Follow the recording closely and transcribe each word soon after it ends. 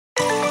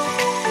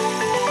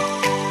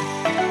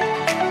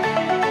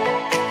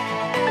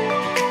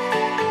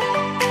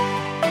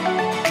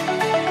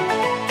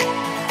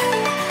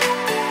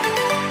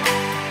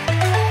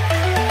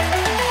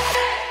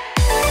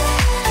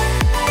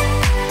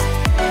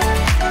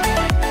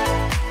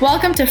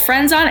Welcome to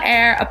Friends on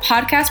Air, a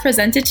podcast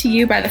presented to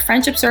you by the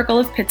Friendship Circle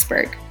of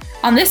Pittsburgh.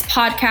 On this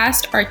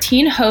podcast, our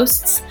teen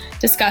hosts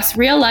discuss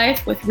real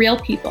life with real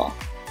people.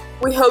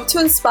 We hope to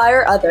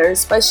inspire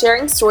others by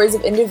sharing stories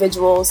of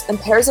individuals and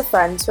pairs of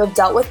friends who have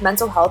dealt with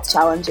mental health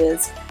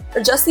challenges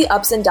or just the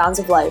ups and downs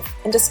of life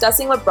and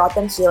discussing what brought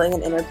them healing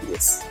and inner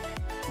peace.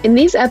 In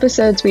these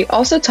episodes, we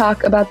also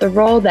talk about the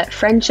role that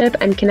friendship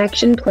and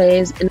connection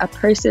plays in a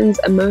person's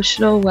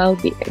emotional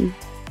well-being.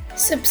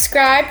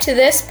 Subscribe to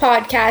this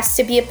podcast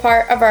to be a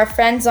part of our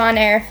Friends on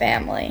Air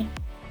family.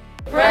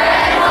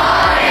 Friends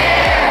on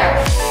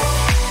Air!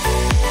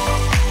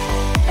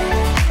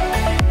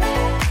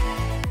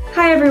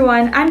 Hi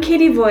everyone, I'm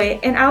Katie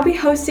Voigt, and I'll be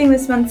hosting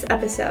this month's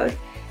episode.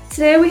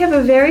 Today we have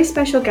a very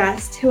special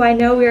guest who I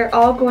know we are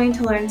all going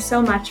to learn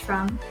so much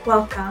from.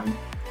 Welcome.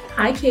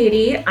 Hi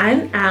Katie,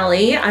 I'm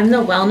Allie. I'm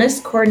the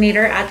Wellness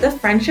Coordinator at the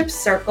Friendship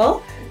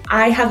Circle.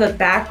 I have a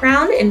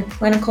background in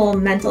clinical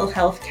mental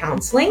health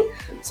counseling,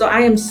 so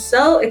I am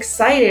so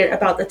excited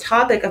about the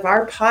topic of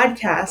our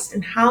podcast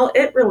and how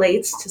it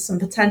relates to some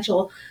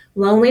potential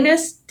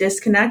loneliness,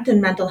 disconnect,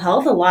 and mental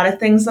health. A lot of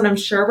things that I'm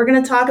sure we're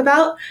going to talk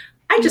about.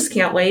 I just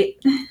can't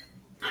wait.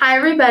 Hi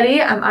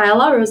everybody, I'm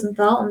Ayala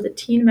Rosenthal. I'm the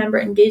Teen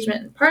Member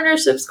Engagement and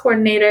Partnerships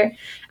Coordinator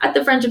at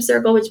the Friendship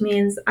Circle, which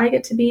means I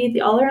get to be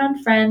the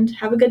all-around friend,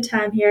 have a good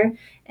time here,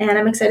 and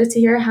I'm excited to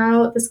hear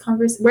how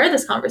where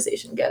this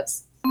conversation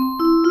goes.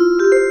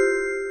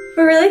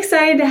 We're really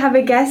excited to have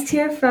a guest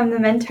here from the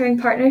Mentoring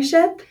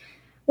Partnership.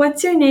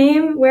 What's your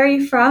name, where are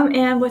you from,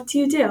 and what do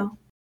you do?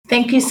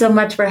 Thank you so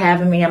much for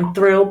having me. I'm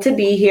thrilled to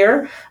be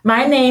here.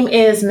 My name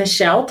is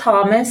Michelle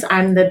Thomas.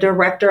 I'm the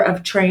Director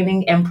of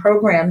Training and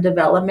Program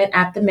Development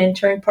at the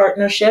Mentoring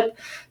Partnership.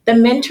 The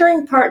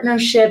Mentoring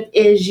Partnership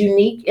is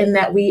unique in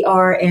that we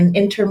are an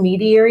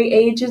intermediary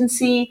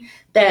agency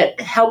that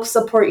helps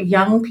support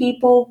young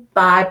people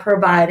by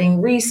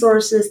providing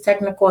resources,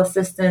 technical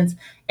assistance,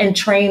 and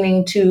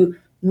training to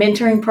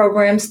mentoring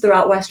programs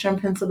throughout Western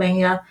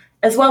Pennsylvania,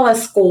 as well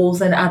as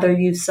schools and other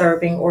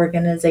youth-serving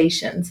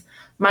organizations.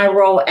 My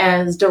role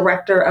as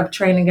Director of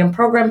Training and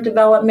Program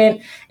Development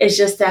is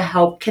just to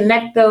help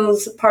connect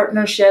those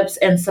partnerships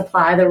and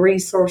supply the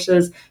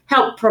resources,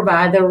 help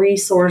provide the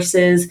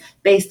resources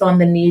based on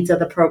the needs of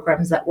the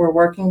programs that we're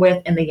working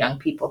with and the young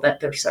people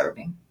that they're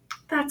serving.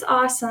 That's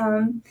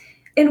awesome.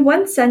 In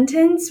one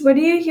sentence, what are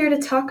you here to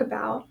talk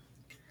about?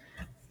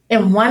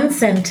 In one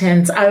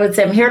sentence, I would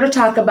say I'm here to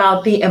talk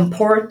about the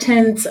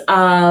importance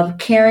of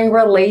caring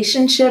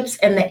relationships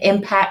and the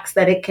impacts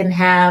that it can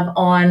have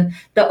on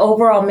the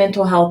overall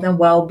mental health and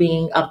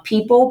well-being of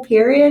people,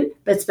 period,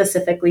 but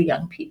specifically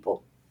young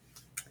people.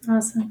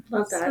 Awesome.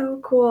 Love that. So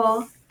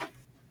cool.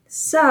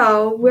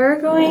 So we're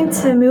going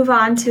to move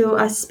on to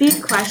a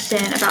speed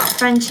question about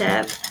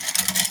friendship.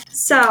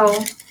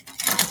 So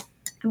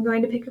I'm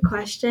going to pick a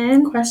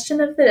question. Question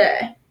of the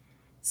day.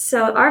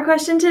 So our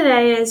question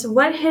today is,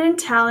 what hidden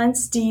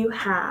talents do you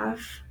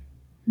have?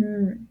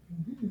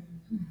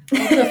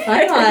 That's a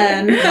fun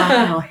one.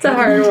 Wow, it's a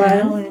hard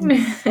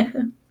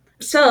one.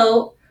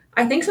 So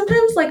I think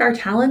sometimes our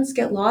talents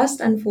get lost,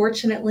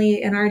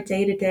 unfortunately, in our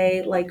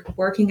day-to-day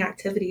working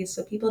activities.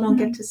 So people don't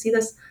get to see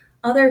this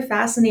other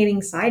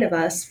fascinating side of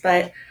us.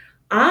 But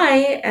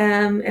I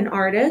am an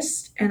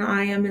artist, and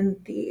I am in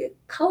the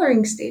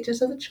coloring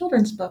stages of a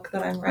children's book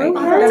that I'm writing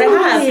that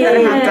I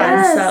have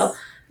done. So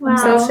wow. I'm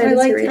so excited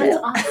to read That's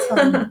it.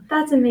 awesome.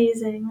 That's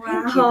amazing.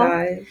 Wow. Thank you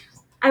guys.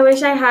 I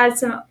wish I had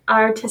some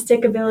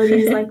artistic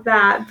abilities like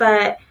that,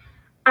 but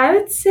I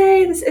would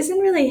say this isn't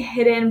really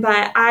hidden,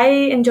 but I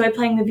enjoy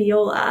playing the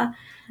viola.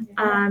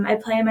 I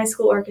play in my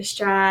school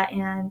orchestra,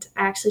 and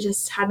I actually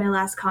just had my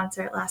last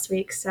concert last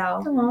week,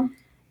 so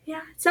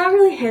yeah, it's not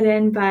really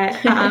hidden, but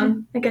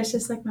I guess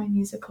just my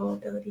musical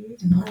ability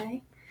to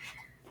play.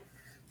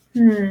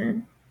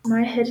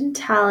 My hidden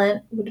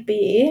talent would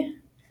be,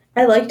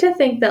 I like to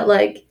think that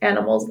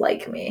animals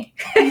like me.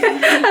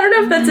 I don't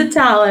know if that's a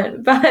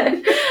talent,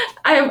 but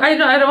I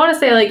don't want to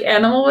say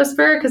animal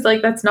whisperer because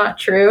that's not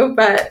true,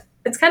 but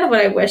it's kind of what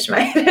I wish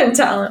my hidden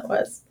talent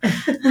was.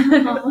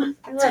 I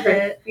love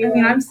it. I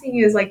mean, I'm seeing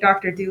you as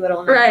Dr.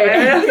 Doolittle now. Right. I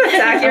don't know if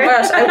that's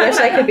accurate. I wish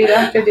I could be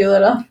Dr.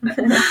 Doolittle.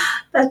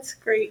 That's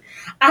great.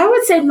 I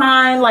would say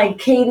mine,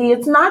 Katie,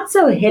 it's not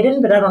so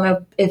hidden, but I don't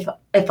know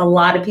if a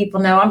lot of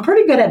people know. I'm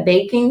pretty good at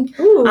baking.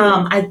 Ooh.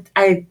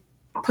 I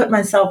put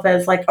myself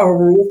as a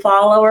rule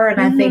follower,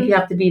 and I think you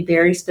have to be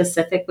very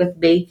specific with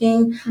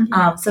baking.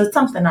 So it's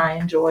something I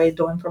enjoy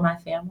doing for my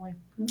family.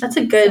 That's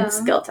a good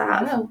skill to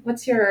have. Oh,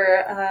 what's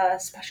your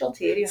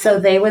specialty? So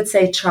they would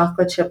say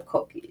chocolate chip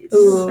cookies.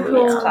 Ooh,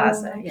 cool. It's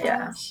Classic.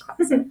 Yeah.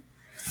 Classic.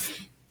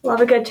 Love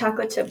a good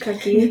chocolate chip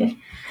cookie.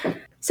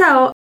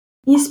 So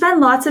you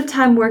spend lots of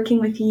time working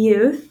with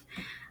youth.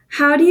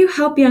 How do you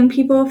help young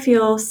people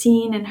feel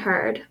seen and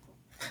heard?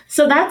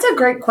 So that's a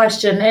great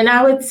question. And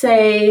I would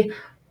say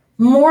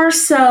More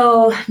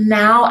so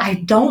now, I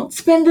don't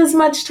spend as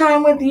much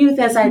time with youth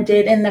as I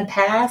did in the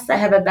past. I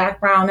have a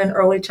background in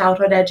early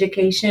childhood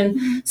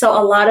education. So a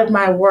lot of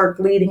my work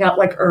leading up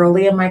like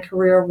early in my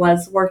career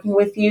was working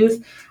with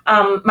youth.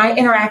 My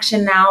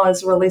interaction now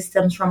is really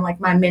stems from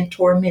like my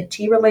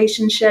mentor-mentee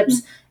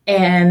relationships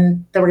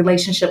and the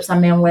relationships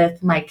I'm in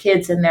with my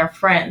kids and their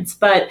friends.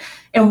 But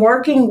in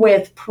working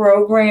with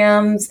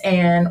programs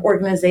and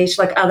organizations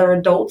like other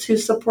adults who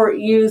support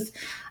youth,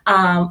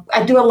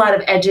 I do a lot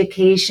of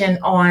education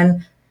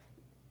on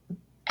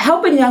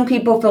helping young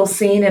people feel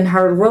seen and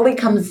heard. Really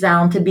comes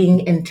down to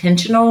being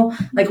intentional.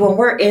 Like when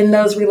we're in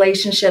those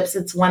relationships,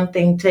 it's one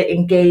thing to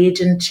engage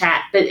and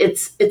chat, but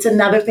it's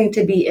another thing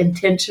to be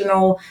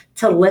intentional,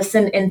 to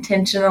listen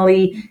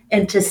intentionally,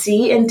 and to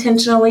see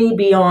intentionally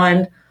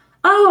beyond,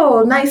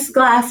 oh, nice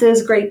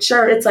glasses, great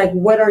shirt. It's like,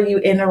 what are you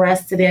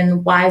interested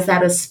in? Why is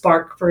that a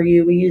spark for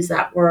you? We use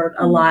that word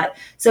a lot.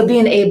 So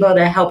being able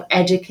to help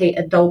educate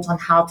adults on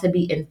how to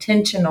be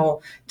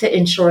intentional to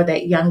ensure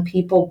that young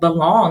people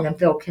belong and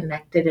feel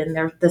connected in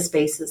the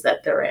spaces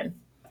that they're in.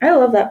 I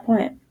love that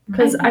point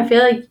because I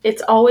feel like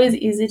it's always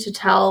easy to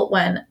tell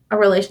when a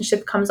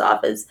relationship comes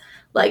off as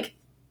like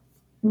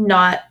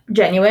not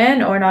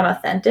genuine or not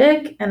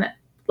authentic, and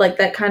like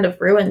that kind of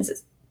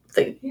ruins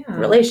the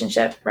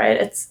relationship, right?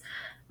 It's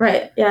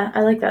right. Yeah,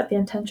 I like that. The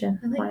intention.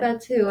 I like that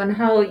too. And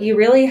how you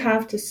really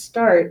have to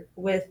start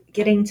with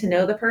getting to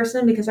know the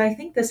person, because I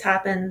think this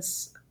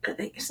happens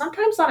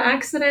sometimes on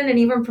accident and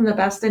even from the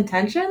best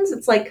intentions.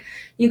 It's like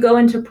you go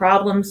into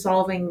problem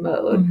solving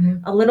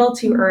mode a little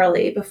too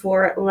early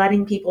before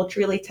letting people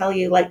truly tell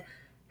you, like,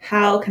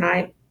 how can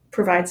I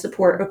provide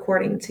support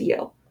according to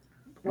you?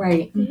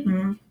 Right.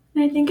 And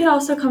I think it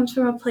also comes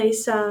from a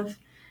place of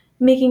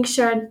making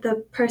sure the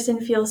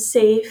person feels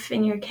safe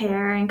in your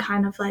care and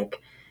kind of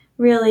like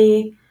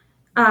really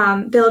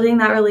building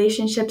that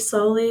relationship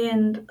slowly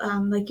and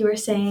like you were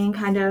saying,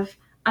 kind of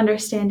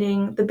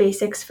understanding the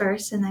basics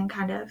first and then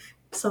kind of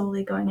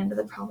slowly going into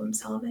the problem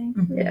solving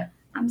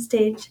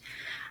stage.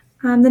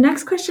 The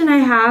next question I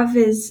have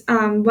is,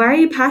 why are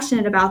you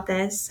passionate about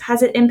this?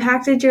 Has it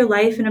impacted your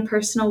life in a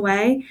personal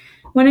way?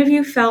 When have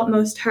you felt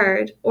most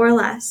heard or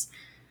less?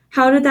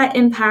 How did that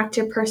impact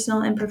your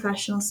personal and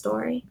professional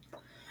story?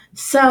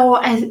 So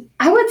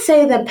I would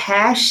say the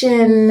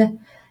passion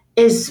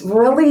is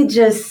really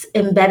just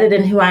embedded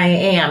in who I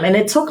am. And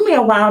it took me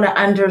a while to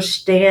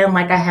understand,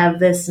 like, I have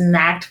this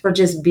knack for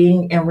just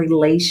being in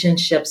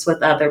relationships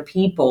with other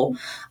people.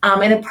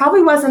 And it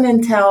probably wasn't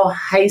until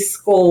high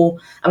school,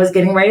 I was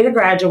getting ready to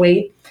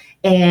graduate,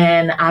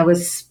 and I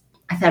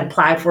had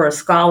applied for a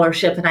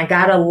scholarship, and I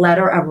got a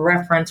letter of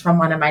reference from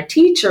one of my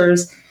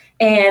teachers.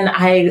 And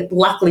I,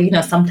 luckily,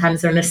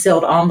 sometimes they're in a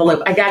sealed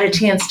envelope. I got a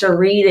chance to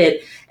read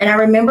it. And I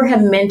remember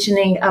him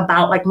mentioning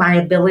about like my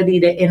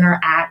ability to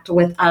interact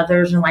with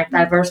others and like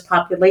diverse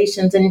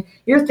populations. And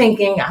you're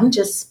thinking, I'm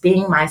just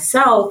being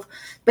myself.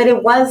 But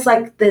it was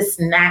like this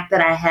knack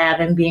that I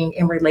have in being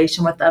in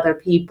relation with other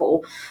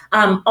people.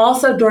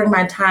 Also during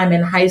my time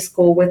in high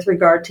school with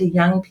regard to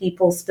young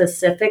people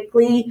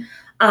specifically,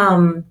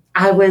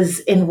 I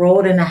was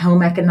enrolled in a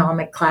home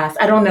economic class.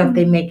 I don't know if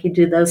they make you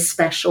do those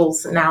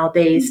specials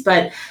nowadays,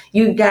 but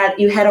you had I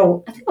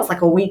think it was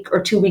like a week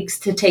or 2 weeks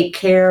to take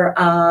care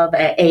of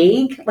an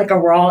egg, like a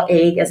raw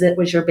egg, as it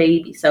was your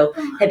baby. So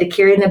you had to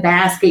carry it in a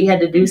basket. You had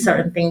to do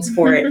certain things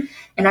for it.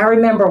 And I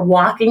remember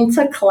walking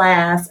to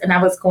class, and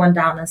I was going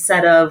down a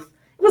set of,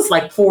 it was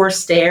like 4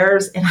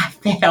 stairs, and I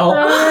fell.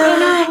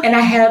 And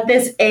I had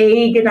this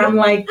egg, and I'm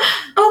like,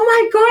 oh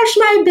my gosh,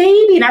 my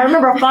baby. And I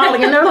remember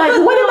falling, and they're like,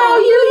 what about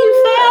you?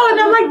 You fell. And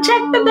I'm like,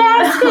 check the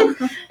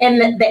basket.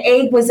 And the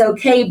egg was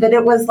okay, but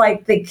it was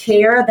like the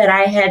care that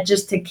I had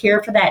just to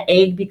care for that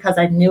egg, because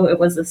I knew it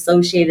was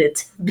associated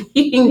to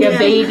being a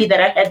baby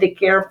that I had to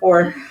care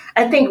for,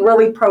 I think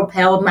really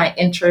propelled my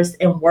interest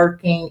in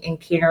working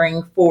and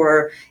caring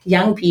for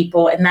young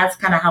people. And that's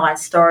kind of how I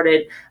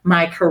started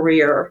my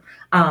career,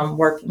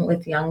 working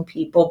with young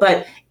people.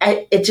 But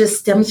it just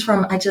stems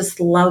from, I just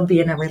love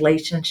being in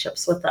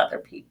relationships with other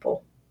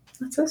people.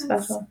 That's so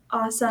special.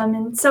 That's awesome.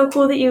 And so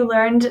cool that you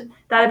learned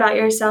that about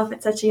yourself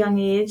at such a young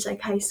age, like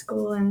high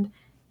school, and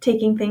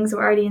taking things that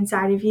were already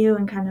inside of you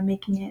and kind of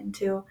making it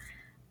into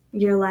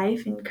your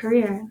life and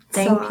career.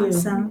 Thank you.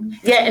 Awesome.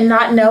 Yeah, and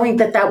not knowing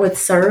that would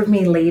serve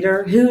me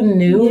later. Who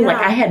knew? Yeah. Like,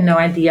 I had no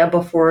idea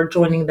before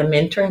joining the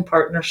mentoring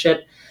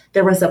partnership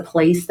there was a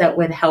place that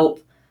would help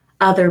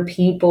other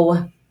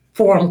people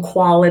form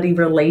quality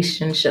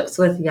relationships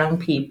with young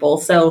people.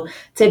 So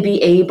to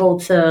be able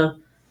to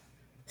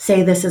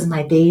say this is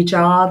my day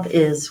job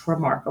is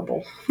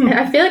remarkable. And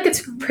I feel like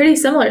it's pretty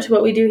similar to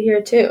what we do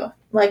here too.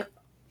 Like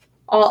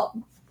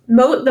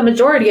the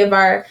majority of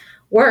our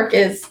work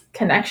is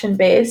connection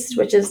based,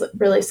 which is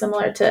really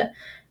similar to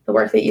the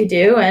work that you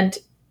do. And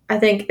I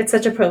think it's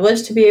such a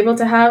privilege to be able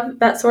to have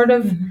that sort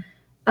of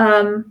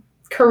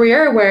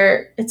career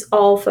where it's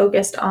all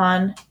focused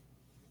on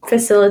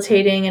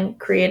facilitating and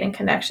creating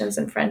connections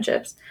and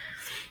friendships.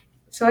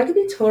 So I could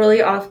be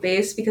totally off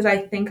base because I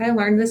think I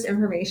learned this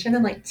information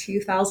in like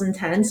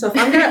 2010. So if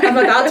I'm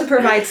about to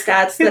provide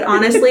stats that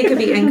honestly could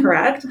be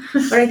incorrect,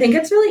 but I think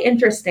it's really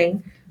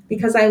interesting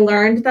because I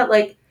learned that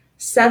like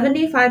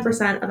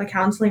 75% of a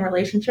counseling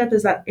relationship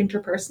is that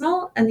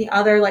interpersonal, and the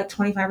other like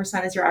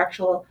 25% is your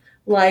actual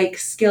like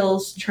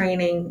skills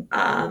training,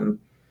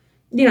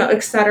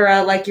 et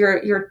cetera, like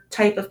your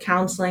type of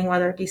counseling,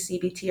 whether it be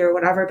CBT or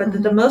whatever.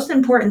 But the most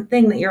important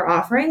thing that you're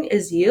offering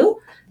is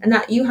you, and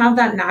that you have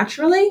that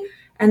naturally.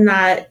 And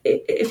that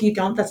if you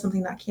don't, that's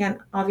something that can't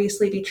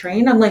obviously be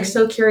trained. I'm like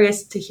so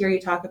curious to hear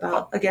you talk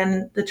about,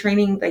 again, the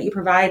training that you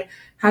provide,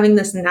 having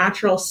this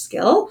natural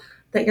skill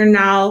that you're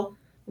now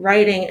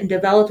writing and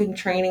developing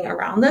training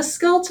around this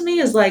skill, to me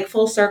is like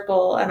full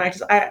circle. And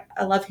I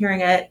love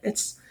hearing it.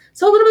 It's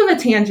a little bit of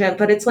a tangent,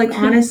 but it's like,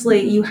 honestly,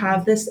 you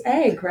have this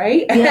egg,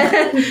 right?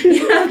 Yeah.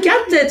 You have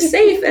kept it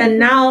safe. And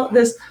now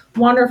this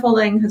wonderful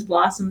thing has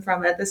blossomed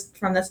from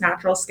this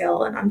natural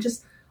skill. And I'm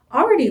just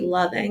already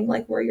loving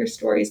like where your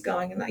story's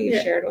going and that you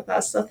shared with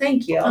us. So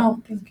thank you.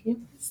 Oh, thank you.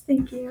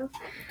 Thank you.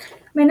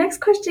 My next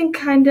question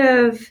kind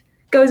of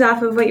goes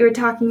off of what you were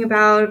talking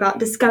about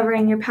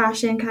discovering your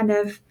passion kind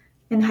of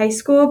in high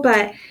school,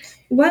 but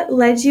what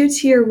led you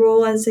to your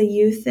role as a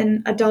youth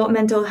and adult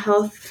mental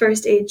health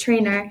first aid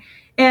trainer,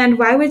 and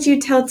why would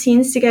you tell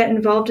teens to get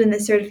involved in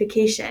this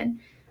certification?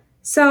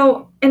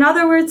 So, in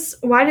other words,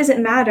 why does it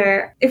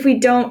matter if we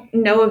don't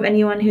know of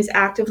anyone who's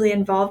actively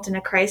involved in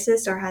a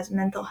crisis or has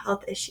mental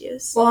health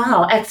issues?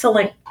 Wow,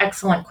 excellent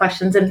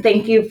questions. And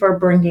thank you for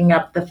bringing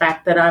up the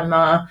fact that I'm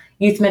a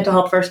youth mental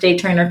health first aid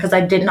trainer, because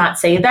I did not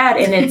say that.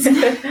 And it's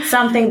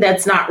something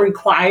that's not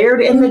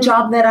required in the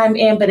job that I'm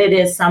in, but it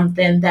is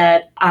something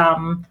that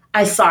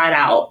I sought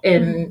out.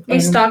 We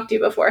stalked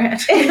you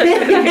beforehand.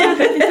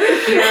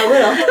 Yeah, a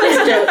little.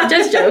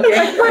 Just joking.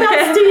 Like, what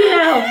else do you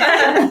know?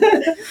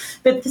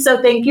 But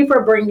so thank you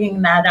for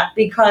bringing that up,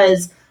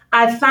 because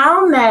I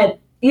found that,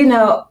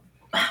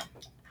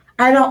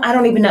 I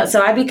don't even know.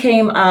 So I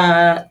became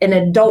an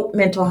adult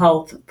mental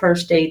health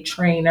first aid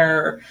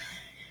trainer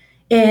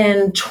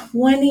in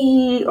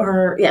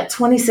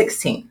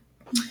 2016.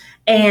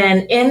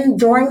 And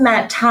during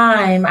that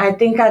time, I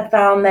think I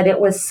found that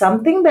it was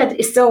something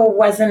that still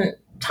wasn't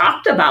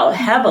talked about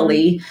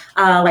heavily,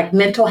 like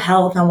mental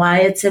health and why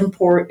it's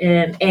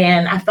important.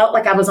 And I felt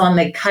like I was on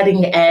the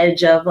cutting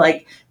edge of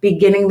like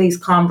beginning these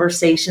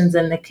conversations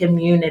in the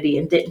community,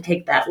 and didn't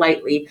take that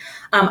lightly.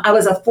 I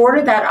was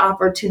afforded that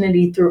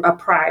opportunity through a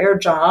prior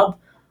job,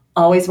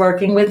 always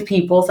working with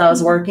people. So I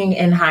was working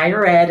in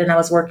higher ed, and I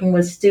was working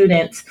with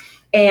students.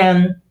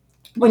 And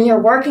when you're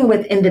working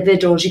with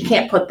individuals, you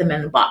can't put them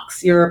in a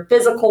box. Your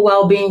physical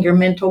well-being, your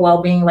mental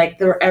well-being, like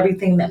they're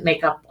everything that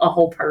make up a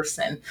whole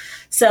person.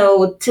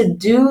 So to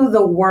do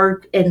the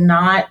work and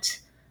not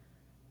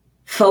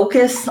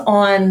focus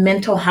on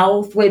mental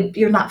health,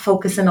 you're not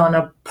focusing on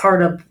a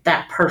part of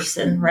that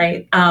person,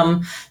 right?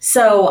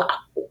 So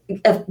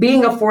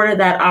being afforded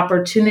that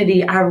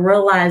opportunity, I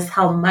realized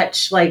how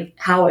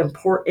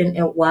important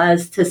it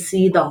was to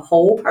see the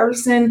whole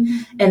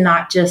person and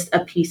not just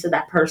a piece of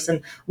that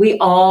person. We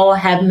all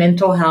have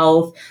mental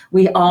health.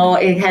 We all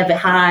have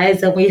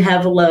highs and we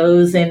have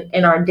lows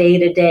in our day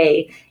to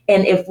day.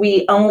 And if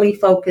we only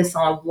focus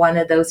on one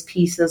of those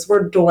pieces,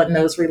 we're doing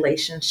those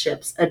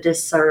relationships a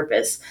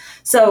disservice.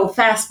 So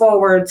fast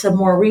forward to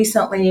more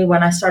recently,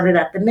 when I started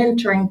at the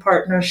mentoring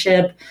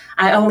partnership,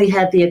 I only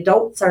had the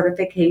adult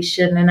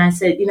certification. And I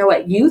said, you know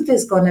what, youth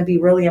is going to be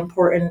really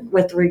important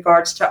with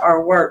regards to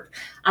our work.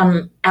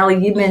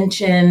 Allie, you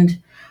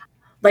mentioned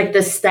like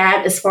the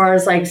stat as far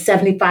as like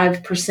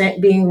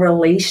 75% being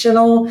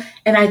relational.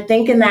 And I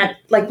think in that,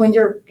 like when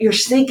you're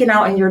sneaking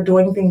out and you're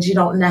doing things, you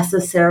don't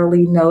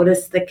necessarily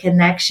notice the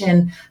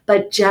connection,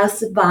 but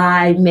just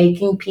by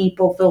making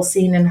people feel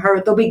seen and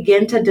heard, they'll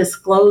begin to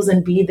disclose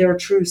and be their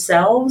true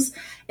selves.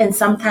 And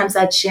sometimes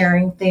that's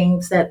sharing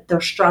things that they're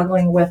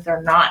struggling with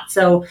or not.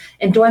 So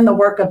in doing the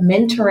work of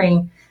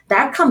mentoring,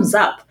 that comes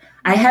up.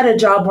 I had a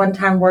job one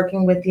time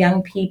working with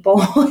young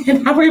people,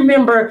 and I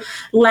remember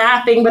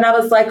laughing, but I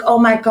was like, oh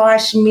my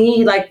gosh,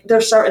 me, like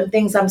there's certain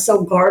things I'm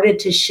so guarded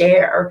to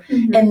share.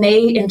 Mm-hmm. And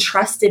they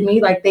entrusted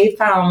me, like they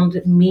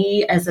found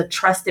me as a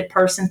trusted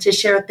person to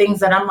share things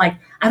that I'm like,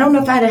 I don't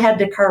know if I'd have had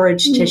the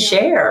courage to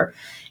share.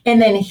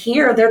 And then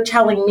here they're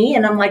telling me,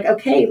 and I'm like,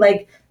 okay,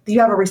 like, you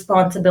have a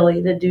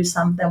responsibility to do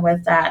something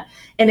with that.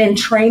 And in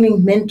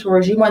training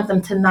mentors, you want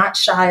them to not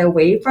shy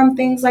away from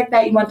things like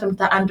that. You want them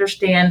to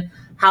understand,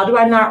 how do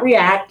I not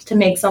react to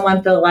make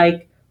someone feel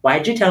like,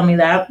 why'd you tell me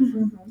that?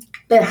 Mm-hmm.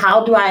 But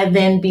how do I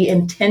then be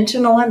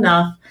intentional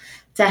enough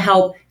to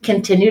help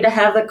continue to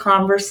have the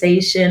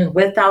conversation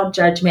without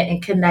judgment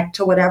and connect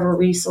to whatever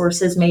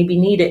resources may be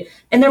needed.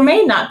 And there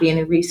may not be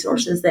any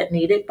resources that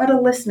need it, but a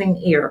listening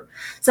ear.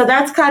 So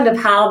that's kind of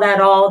how that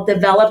all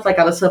developed. Like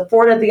I was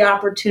afforded the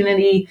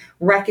opportunity,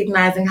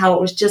 recognizing how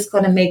it was just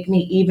going to make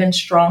me even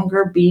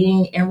stronger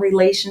being in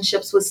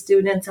relationships with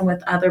students and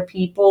with other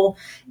people.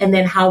 And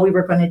then how we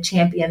were going to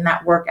champion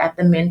that work at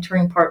the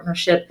mentoring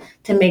partnership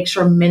to make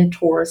sure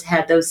mentors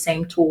had those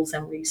same tools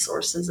and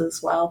resources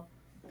as well.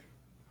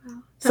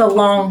 Wow. It's a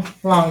long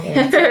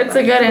answer. It's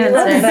a good I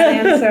love answer.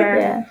 that answer.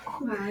 Yeah.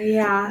 Wow,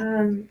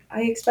 yeah.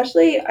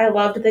 I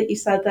loved that you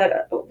said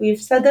that. We've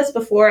said this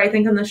before, I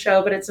think, on the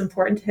show, but it's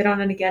important to hit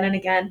on it again and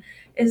again,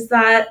 is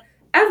that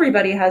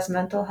everybody has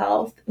mental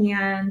health.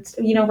 And,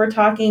 we're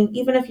talking,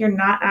 even if you're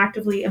not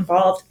actively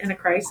involved in a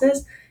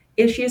crisis,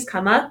 issues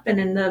come up. And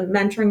in the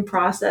mentoring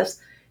process,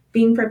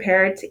 being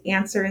prepared to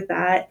answer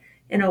that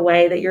in a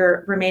way that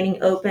you're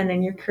remaining open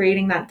and you're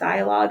creating that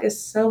dialogue is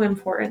so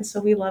important.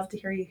 So we love to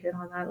hear you hit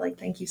on that.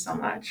 Thank you so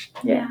much.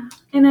 Yeah.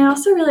 And I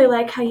also really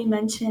like how you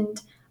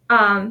mentioned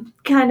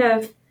kind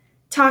of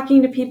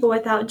talking to people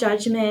without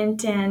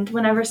judgment, and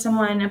whenever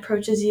someone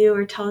approaches you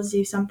or tells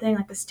you something,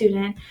 like a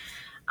student,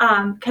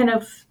 kind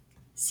of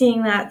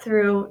seeing that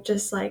through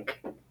just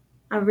like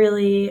a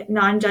really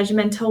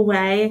non-judgmental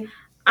way.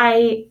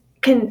 I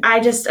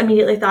just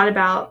immediately thought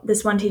about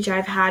this one teacher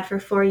I've had for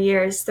 4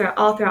 years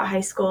all throughout high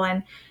school,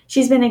 and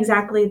she's been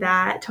exactly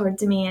that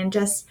towards me, and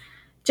just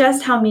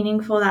how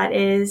meaningful that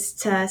is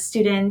to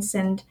students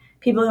and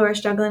people who are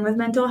struggling with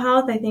mental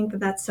health. I think that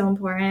that's so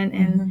important,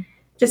 and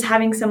just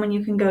having someone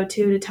you can go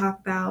to talk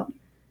about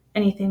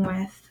anything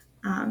with.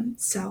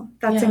 So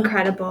that's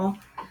incredible.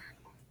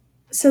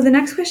 So the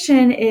next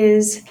question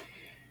is,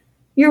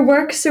 your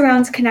work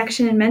surrounds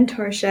connection and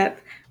mentorship.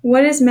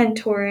 What is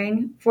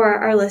mentoring for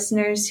our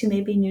listeners who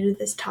may be new to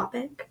this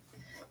topic?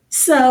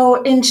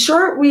 So in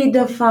short, we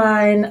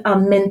define a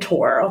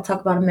mentor. I'll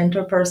talk about a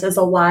mentor first, as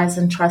a wise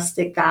and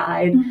trusted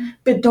guide.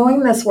 But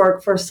doing this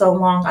work for so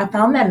long, I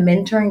found that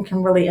mentoring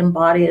can really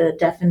embody the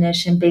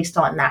definition based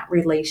on that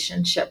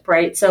relationship,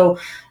 right? So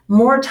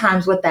more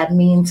times what that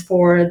means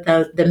for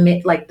the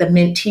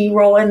mentee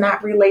role in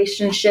that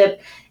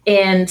relationship.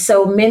 And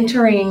so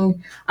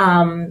mentoring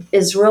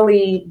is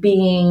really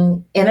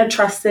being in a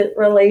trusted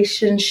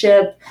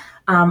relationship,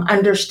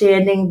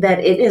 understanding that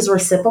it is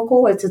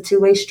reciprocal. It's a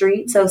two-way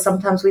street. So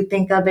sometimes we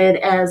think of it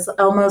as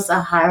almost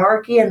a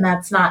hierarchy, and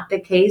that's not the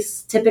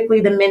case.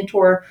 Typically, the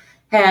mentor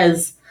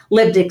has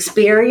lived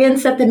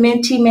experience that the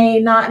mentee may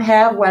not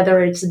have,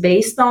 whether it's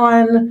based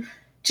on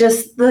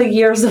just the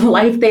years of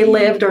life they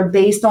lived or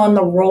based on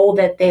the role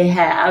that they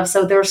have.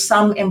 So there's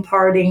some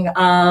imparting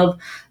of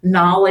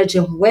knowledge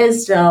and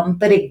wisdom,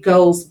 but it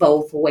goes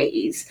both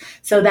ways.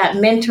 So that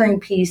mentoring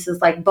piece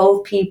is like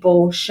both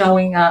people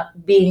showing up,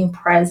 being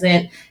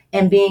present,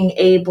 and being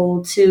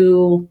able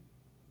to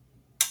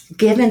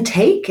give and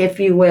take, if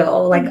you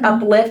will, like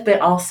uplift, but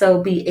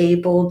also be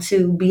able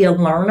to be a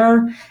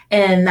learner.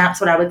 And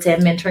that's what I would say a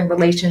mentoring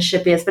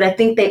relationship is. But I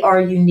think they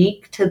are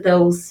unique to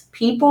those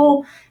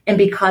people. And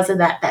because of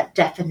that, that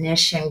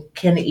definition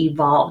can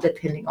evolve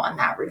depending on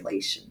that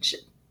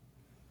relationship.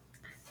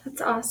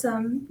 That's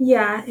awesome.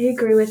 Yeah, I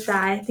agree with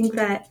that. I think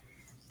that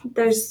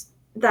there's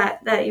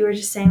that you were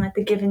just saying, like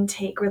the give and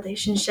take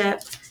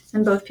relationship,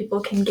 and both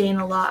people can gain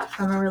a lot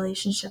from a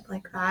relationship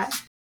like that.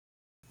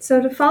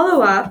 So to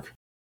follow up,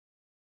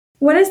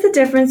 what is the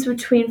difference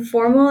between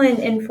formal and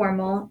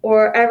informal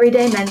or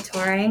everyday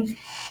mentoring?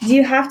 Do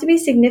you have to be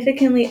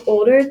significantly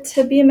older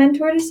to be a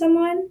mentor to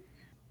someone?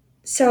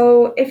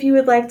 So if you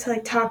would like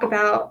to talk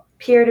about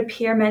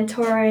peer-to-peer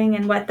mentoring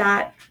and what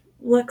that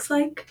looks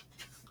like.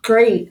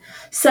 Great.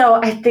 So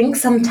I think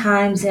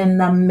sometimes in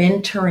the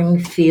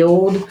mentoring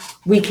field,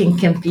 we can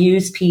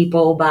confuse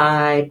people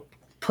by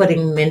putting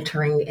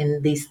mentoring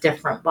in these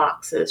different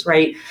boxes,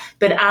 right?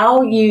 But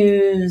I'll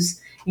use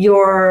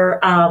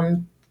your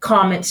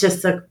comments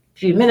just a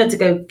few minutes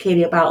ago,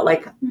 Katie, about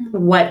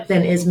what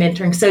then is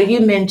mentoring. So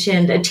you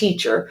mentioned a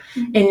teacher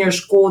in your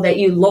school that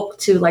you look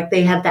to, like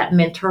they have that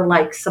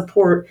mentor-like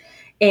support.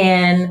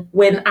 And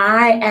when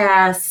I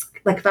ask,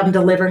 like if I'm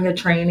delivering a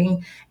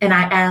training and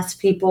I ask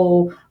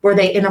people, were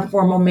they in a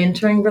formal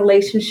mentoring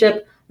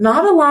relationship?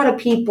 Not a lot of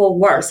people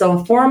were. So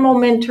a formal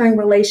mentoring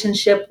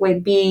relationship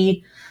would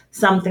be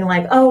something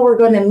like, oh, we're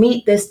going to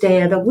meet this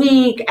day of the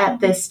week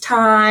at this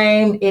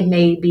time. It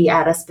may be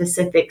at a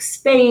specific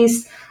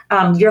space.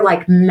 You're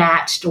like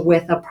matched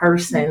with a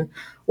person.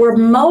 Where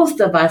most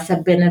of us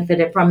have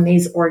benefited from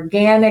these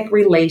organic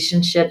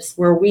relationships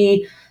where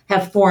we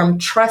have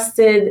formed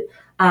trusted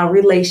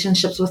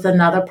relationships with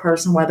another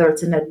person, whether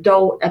it's an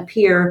adult, a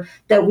peer,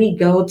 that we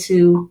go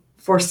to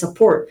for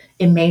support.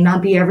 It may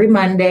not be every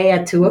Monday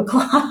at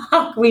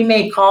 2:00. We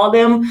may call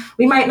them.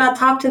 We might not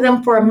talk to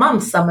them for a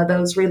month, some of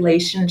those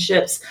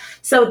relationships.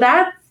 So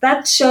that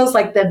shows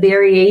like the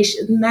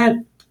variation that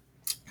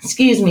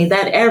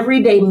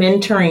everyday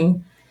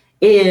mentoring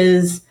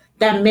is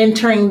that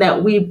mentoring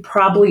that we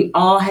probably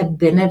all have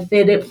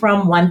benefited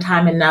from one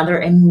time or another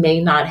and may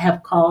not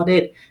have called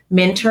it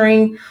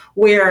mentoring.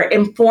 Where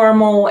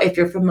informal, if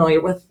you're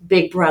familiar with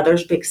Big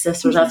Brothers, Big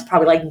Sisters, that's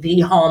probably like the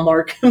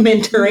hallmark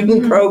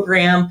mentoring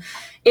program,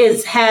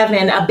 is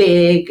having a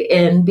big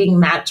and being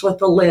matched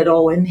with a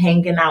little and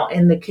hanging out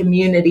in the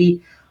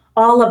community.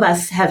 All of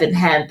us haven't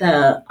had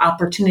the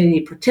opportunity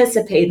to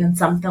participate in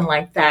something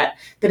like that,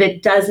 but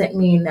it doesn't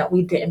mean that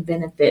we didn't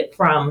benefit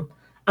from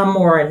a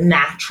more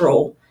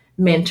natural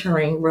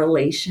mentoring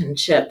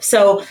relationship.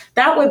 So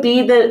that would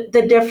be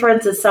the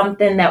difference, is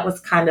something that was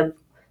kind of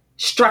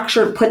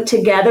structured, put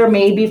together,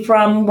 maybe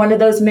from one of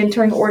those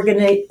mentoring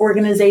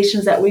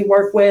organizations that we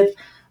work with,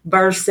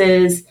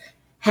 versus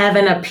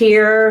having a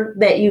peer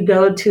that you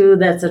go to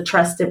that's a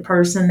trusted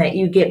person that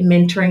you get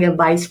mentoring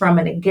advice from.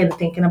 And again,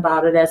 thinking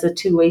about it as a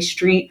two-way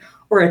street,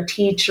 or a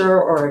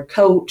teacher or a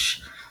coach,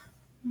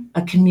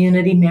 a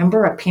community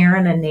member, a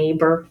parent, a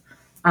neighbor.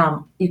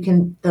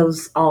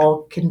 Those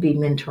all can be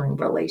mentoring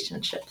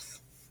relationships.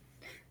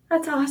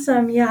 That's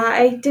awesome. Yeah,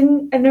 I've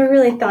never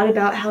really thought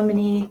about how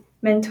many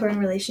mentoring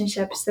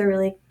relationships there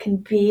really can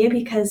be,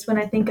 because when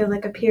I think of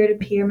like a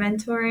peer-to-peer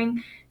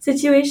mentoring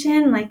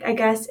situation, like I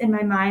guess in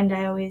my mind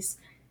I always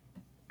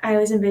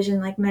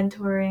envision like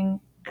mentoring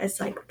as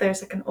like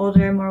there's like an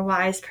older, more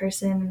wise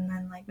person and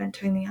then like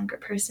mentoring the younger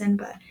person,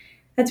 but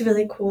that's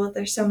really cool that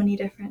there's so many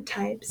different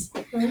types.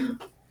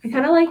 I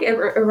kind of like it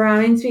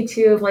reminds me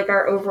too of like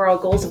our overall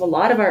goals of a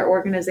lot of our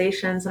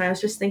organizations. And I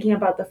was just thinking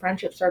about the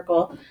friendship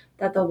circle,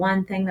 that the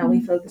one thing that we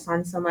focus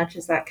on so much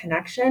is that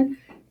connection.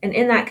 And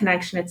in that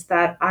connection, it's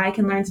that I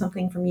can learn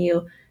something from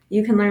you.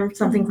 You can learn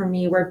something from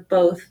me. We're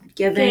both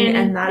giving.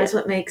 And that is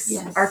what makes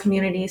our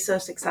community so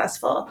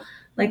successful.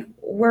 Like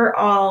we're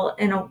all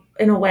in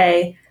a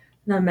way,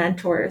 the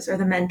mentors or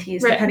the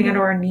mentees, depending on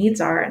what our needs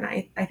are. And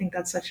I think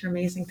that's such an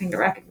amazing thing to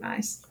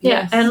recognize.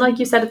 Yeah. And like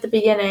you said at the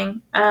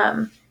beginning,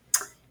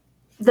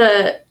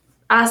 the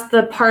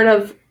part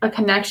of a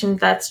connection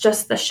that's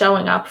just the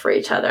showing up for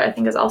each other, I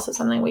think is also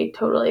something we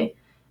totally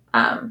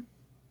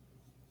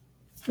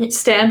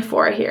stand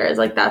for here. Is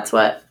like that's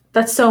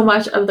so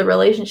much of the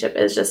relationship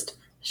is just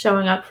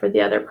showing up for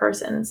the other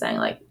person and saying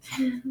like,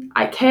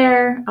 I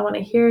care, I want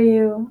to hear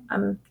you,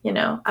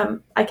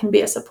 I can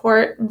be a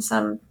support in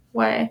some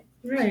way.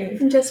 Right.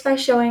 And just by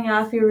showing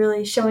up, you're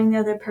really showing the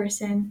other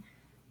person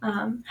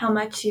how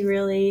much you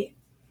really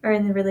are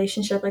in the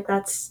relationship. Like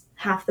that's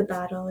half the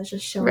battle, is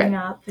just showing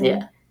up.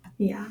 And,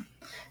 yeah.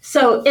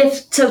 So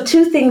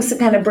two things to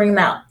kind of bring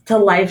that to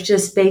life,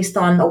 just based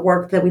on the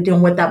work that we do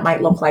and what that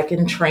might look like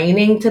in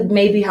training to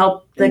maybe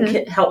help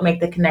help make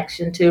the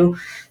connection too.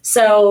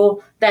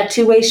 So that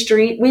two-way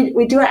street,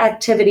 we do an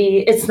activity.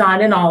 It's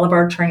not in all of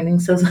our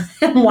trainings. So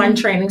in one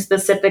training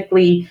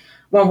specifically,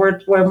 when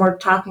we're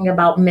talking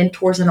about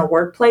mentors in a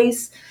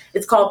workplace,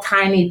 it's called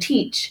Tiny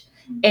Teach.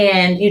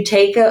 And you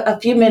take a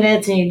few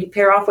minutes and you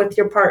pair off with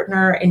your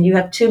partner, and you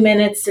have 2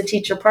 minutes to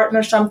teach your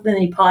partner something,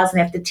 and you pause and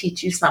they have to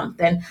teach you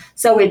something.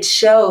 So it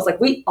shows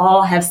like we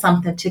all have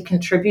something to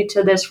contribute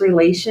to this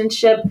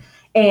relationship,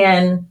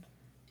 and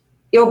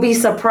you'll be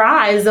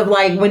surprised of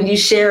like when you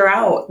share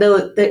out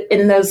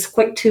in those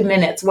quick 2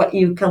 minutes what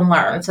you can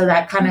learn. So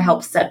that kind of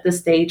helps set the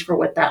stage for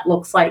what that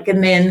looks like.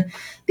 And then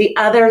the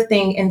other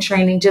thing in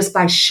training, just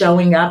by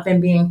showing up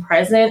and being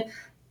present,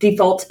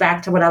 defaults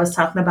back to what I was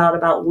talking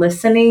about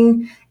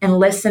listening, and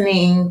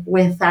listening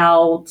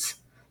without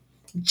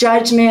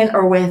judgment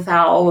or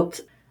without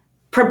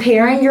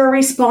preparing your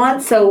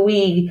response. So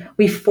we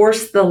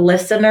force the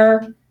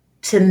listener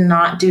to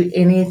not do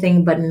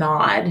anything but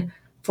nod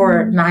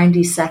for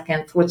 90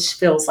 seconds, which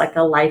feels like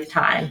a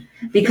lifetime,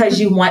 because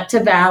you want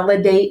to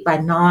validate by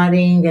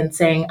nodding and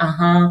saying,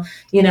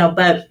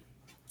 but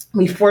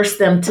we force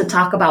them to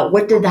talk about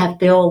what did that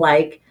feel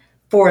like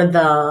for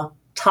the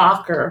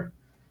talker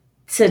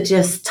to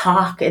just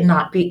talk and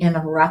not be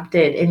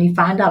interrupted. And you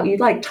find out you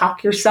like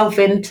talk yourself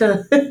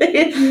into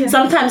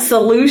sometimes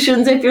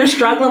solutions if you're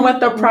struggling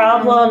with the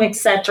problem,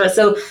 etc.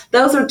 So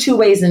those are 2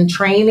 ways in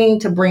training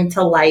to bring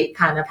to light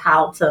kind of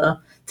how to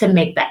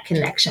make that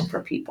connection for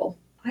people.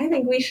 I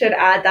think we should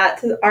add that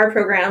to our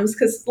programs,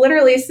 because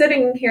literally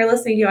sitting here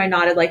listening to you, I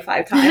nodded like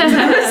 5 times.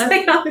 I was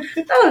like,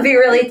 that would be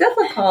really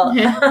difficult.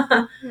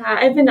 Yeah,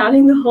 I've been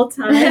nodding the whole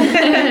time.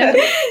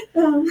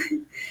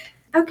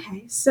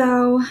 Okay,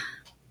 so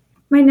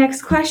my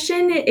next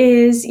question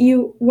is,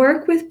 you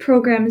work with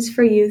programs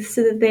for youth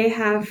so that they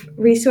have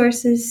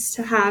resources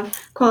to have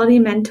quality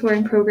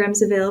mentoring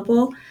programs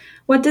available.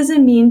 What does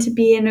it mean to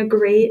be in a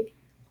great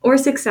or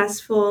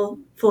successful,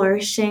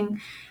 flourishing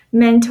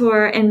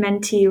mentor and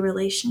mentee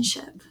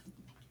relationship?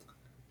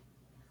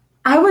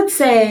 I would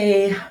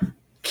say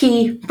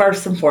key,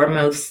 first and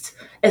foremost,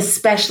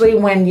 especially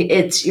when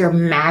you're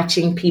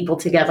matching people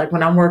together. Like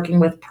when I'm working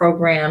with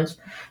programs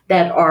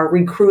that are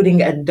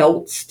recruiting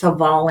adults to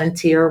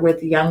volunteer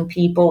with young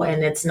people,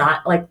 and it's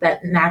not like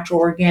that natural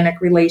organic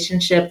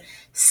relationship,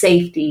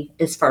 safety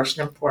is first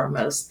and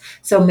foremost.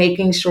 So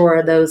making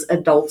sure those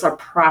adults are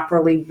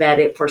properly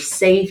vetted for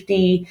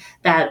safety.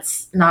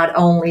 That's not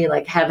only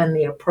like having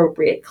the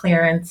appropriate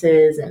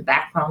clearances and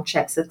background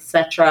checks,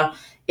 etc.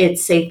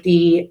 It's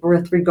safety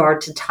with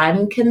regard to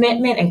time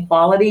commitment and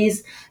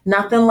qualities.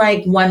 Nothing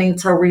like wanting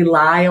to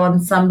rely on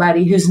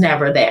somebody who's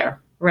never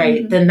there,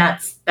 right? Then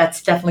that's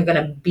definitely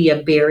going to be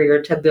a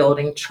barrier to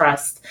building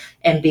trust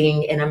and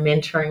being in a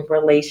mentoring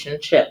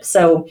relationship.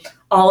 So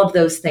all of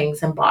those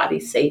things embody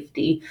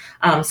safety.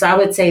 So I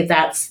would say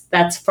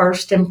that's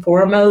first and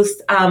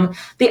foremost.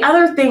 The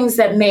other things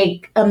that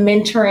make a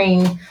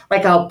mentoring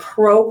like a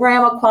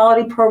program, a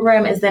quality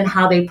program, is then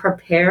how they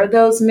prepare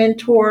those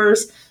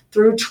mentors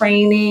through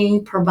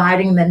training,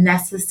 providing the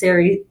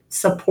necessary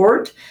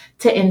support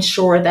to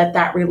ensure that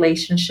that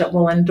relationship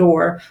will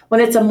endure. When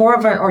it's a more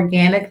of an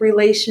organic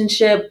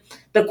relationship,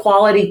 the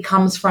quality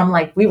comes from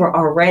like we were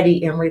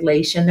already in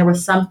relation. There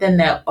was something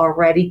that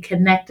already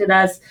connected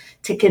us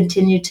to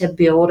continue to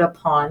build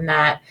upon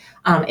that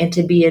and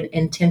to be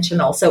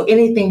intentional. So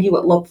anything you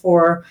would look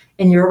for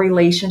in your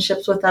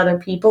relationships with other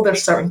people,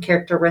 there's certain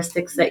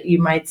characteristics that you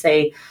might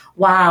say,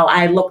 wow,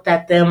 I looked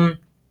at them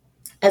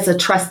as a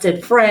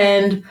trusted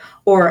friend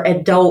or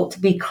adult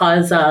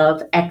because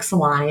of X,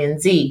 Y, and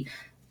Z.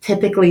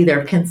 Typically,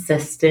 they're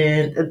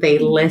consistent, they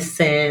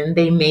listen,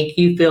 they make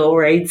you feel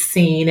right,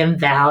 seen and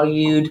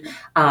valued,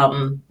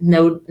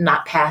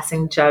 not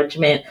passing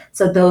judgment.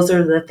 So those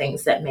are the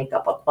things that make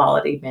up a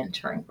quality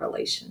mentoring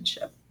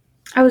relationship.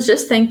 I was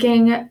just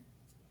thinking,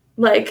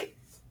 like,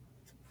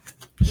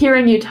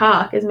 hearing you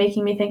talk is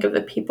making me think of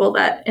the people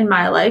that in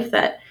my life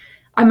that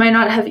I might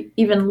not have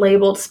even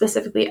labeled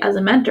specifically as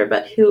a mentor,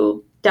 but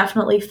who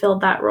definitely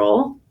filled that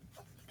role.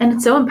 And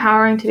it's so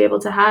empowering to be able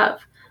to have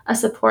a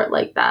support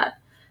like that.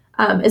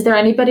 Is there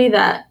anybody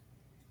that,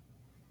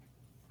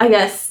 I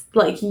guess,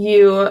 like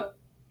you,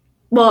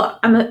 well,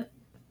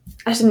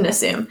 I shouldn't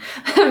assume,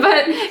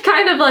 but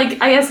kind of like,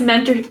 I guess,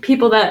 mentor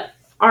people that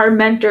are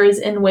mentors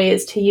in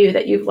ways to you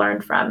that you've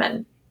learned from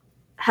and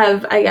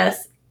have, I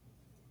guess,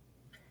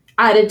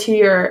 added to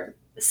your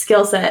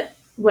skill set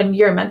when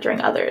you're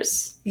mentoring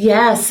others?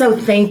 Yeah, so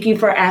thank you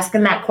for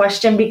asking that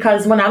question,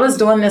 because when I was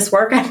doing this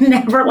work, I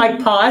never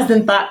paused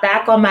and thought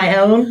back on my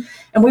own.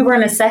 And we were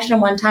in a session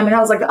one time and I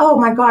was like, oh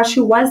my gosh,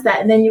 who was that?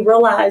 And then you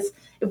realize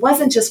it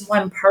wasn't just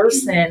one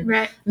person.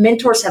 Right.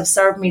 Mentors have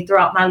served me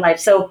throughout my life.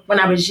 So when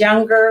I was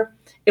younger,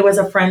 it was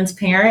a friend's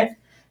parent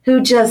who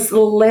just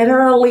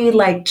literally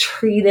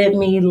treated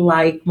me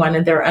like one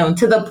of their own,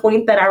 to the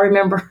point that I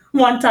remember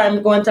one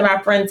time going to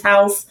my friend's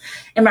house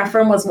and my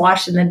friend was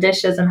washing the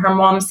dishes and her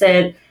mom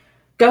said,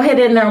 go ahead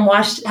in there and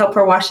help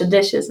her wash the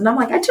dishes. And I'm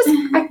like, I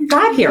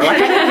got here. I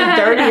didn't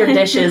dirty your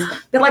dishes.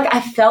 But I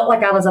felt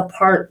like I was a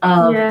part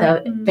of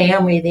the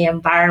family, the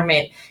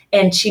environment.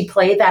 And she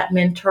played that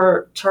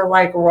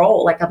mentor-like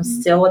role. I'm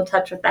still in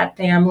touch with that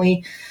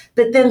family.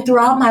 But then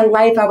throughout my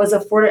life, I was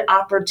afforded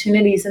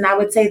opportunities. And I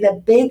would say the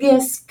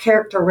biggest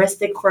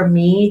characteristic for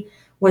me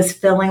was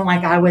feeling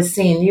like I was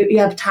seen. You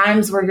have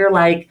times where you're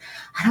like,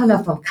 I don't know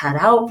if I'm cut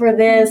out for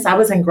this. I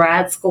was in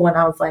grad school and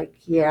I was like,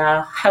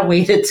 yeah, I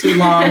waited too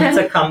long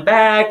to come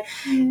back.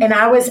 And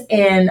I was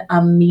in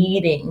a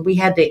meeting. We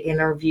had to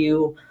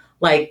interview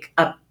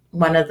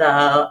one of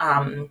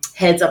the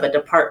heads of a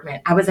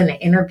department. I was in an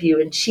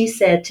interview and she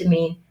said to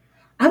me,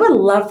 I would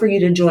love for you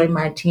to join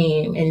my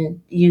team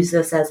and use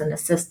this as an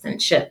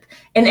assistantship.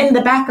 And in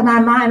the back of my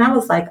mind, I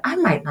was like, I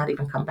might not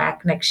even come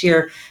back next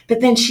year.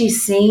 But then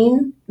she's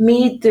seen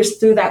me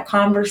just through that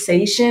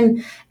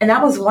conversation. And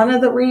that was one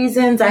of the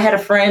reasons. I had a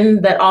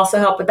friend that also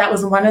helped, but that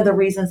was one of the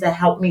reasons that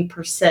helped me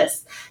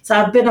persist. So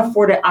I've been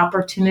afforded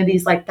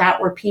opportunities like that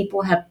where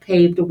people have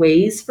paved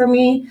ways for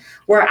me,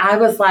 where I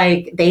was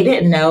like, they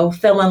didn't know,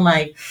 feeling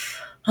like,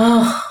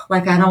 oh,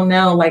 I don't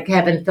know,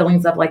 having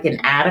feelings of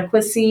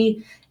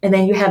inadequacy. And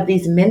then you have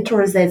these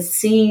mentors that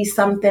see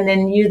something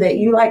in you that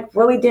you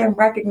really didn't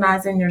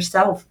recognize in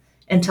yourself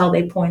until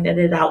they pointed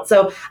it out.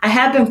 So I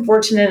have been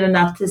fortunate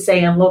enough to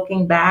say, and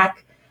looking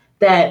back,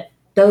 that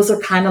those are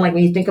kind of when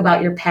you think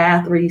about your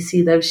path where you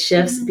see those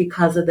shifts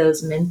because of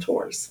those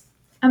mentors.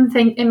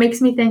 It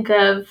makes me think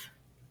of,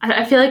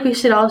 I feel like we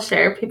should all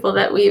share people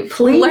that we've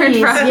learned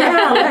from.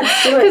 Yeah,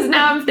 let's do it. Because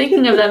now I'm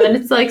thinking of them and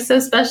it's so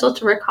special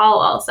to recall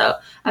also.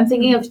 I'm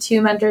thinking of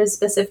two mentors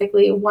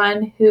specifically.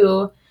 One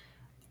who,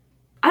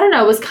 I don't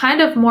know, was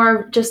kind of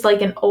more just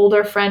an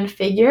older friend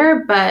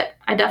figure, but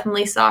I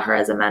definitely saw her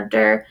as a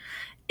mentor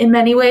in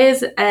many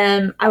ways.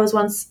 And I was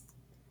once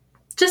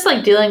just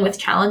dealing with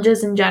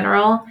challenges in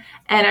general.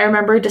 And I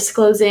remember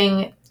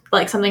disclosing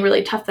something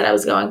really tough that I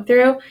was going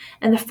through.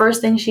 And the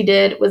first thing she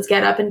did was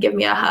get up and give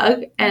me a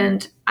hug.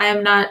 And I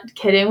am not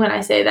kidding when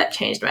I say that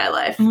changed my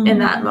life in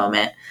that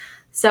moment.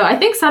 So I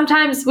think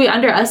sometimes we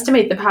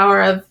underestimate the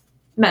power of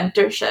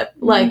mentorship.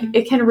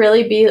 It can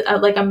really be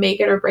a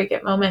make it or break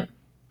it moment.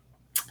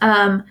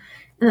 And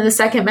then the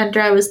second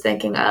mentor I was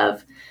thinking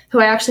of, who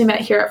I actually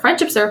met here at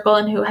Friendship Circle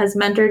and who has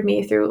mentored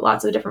me through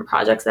lots of different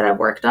projects that I've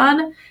worked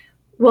on,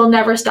 will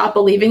never stop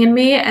believing in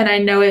me. And I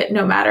know it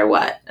no matter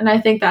what. And I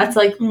think that's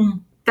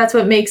that's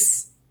what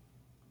makes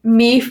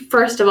me,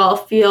 first of all,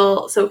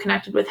 feel so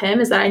connected with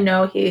him, is that I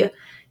know he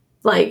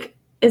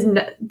is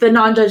the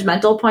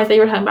non-judgmental point that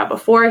you were talking about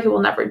before. He will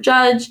never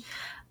judge.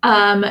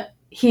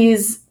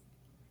 He's,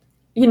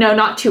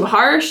 not too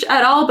harsh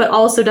at all, but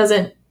also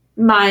doesn't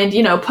mind,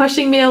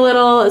 pushing me a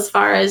little as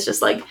far as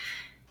just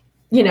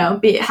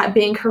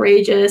being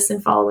courageous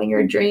and following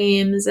your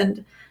dreams.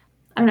 And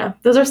I don't know,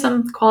 those are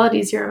some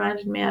qualities you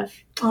reminded me of.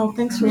 Oh,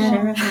 thanks for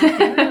sharing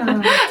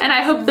that. And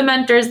I hope the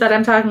mentors that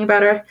I'm talking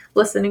about are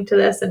listening to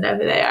this and know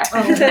who they are.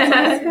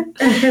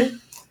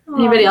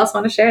 Anybody else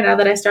want to share now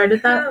that I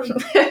started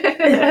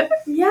that?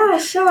 Yeah,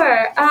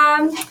 sure.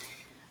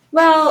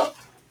 Well,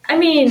 I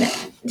mean,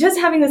 just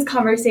having this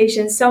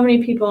conversation, so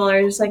many people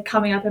are just like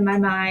coming up in my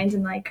mind,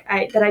 and like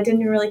that I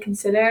didn't really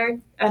consider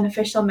an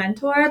official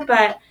mentor,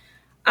 but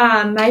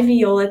my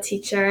viola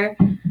teacher,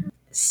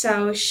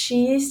 so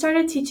she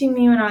started teaching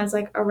me when I was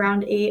like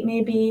around 8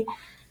 maybe,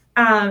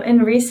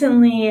 and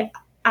recently,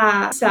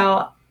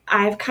 so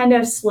I've kind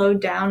of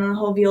slowed down on the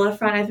whole viola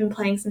front. I've been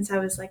playing since I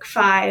was like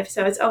 5,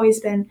 so it's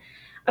always been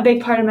a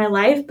big part of my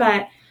life,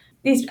 but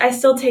I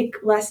still take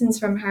lessons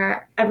from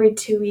her every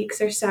 2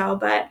 weeks or so,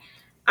 but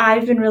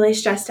I've been really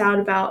stressed out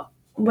about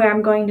where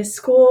I'm going to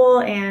school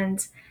and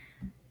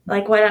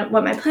like what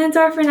my plans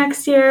are for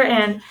next year.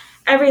 And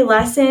every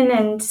lesson,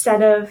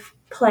 instead of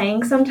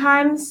playing,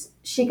 sometimes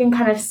she can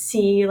kind of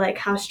see like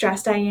how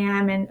stressed I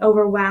am and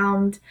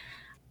overwhelmed.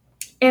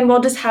 And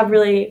we'll just have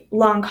really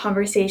long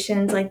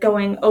conversations, like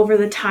going over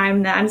the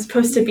time that I'm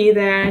supposed to be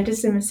there. I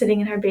just am sitting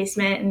in her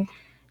basement and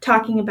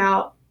talking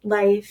about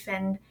life,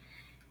 and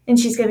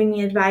she's giving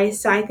me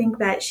advice. So I think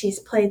that she's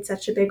played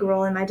such a big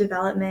role in my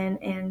development,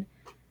 and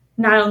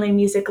not only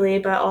musically,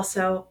 but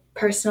also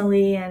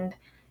personally. And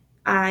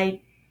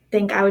I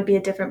think I would be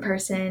a different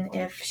person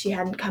if she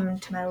hadn't come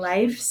into my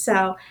life.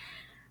 So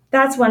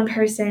that's one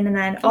person. And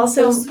then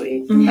also, so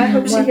sweet. I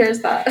hope she hears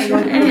that.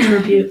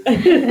 Contribute.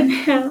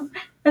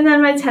 And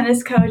then my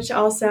tennis coach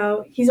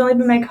also, he's only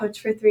been my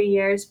coach for 3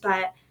 years,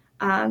 but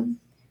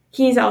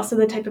he's also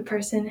the type of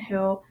person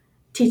who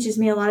teaches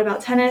me a lot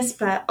about tennis,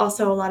 but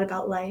also a lot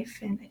about life.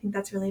 And I think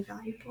that's really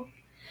valuable.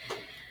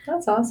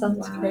 That's awesome.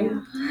 That's Wow. great.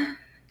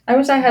 I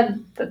wish I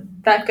had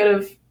that good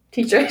of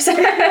teachers.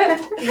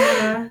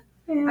 Yeah.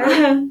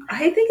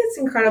 I think it's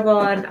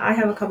incredible, and I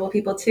have a couple of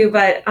people too,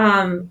 but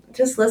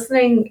just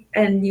listening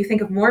and you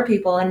think of more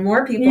people,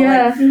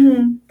 Yeah.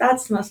 like,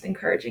 that's the most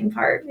encouraging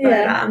part.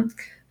 Yeah. But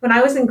when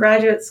I was in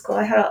graduate school,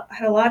 I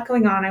had a lot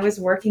going on. I was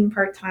working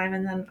part-time,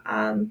 and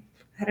then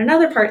had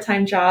another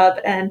part-time job,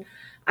 and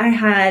I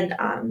had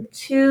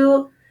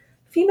 2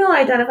 female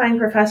identifying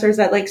professors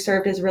that like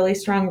served as really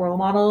strong role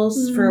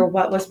models for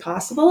what was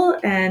possible,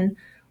 and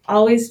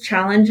always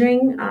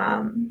challenging,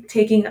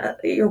 taking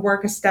your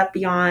work a step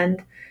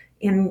beyond,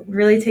 and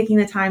really taking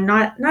the time,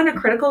 not in a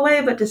critical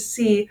way, but to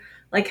see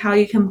like how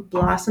you can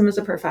blossom as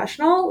a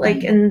professional.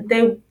 Like, and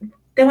they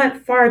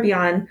went far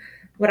beyond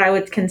what I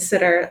would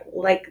consider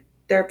like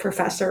their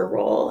professor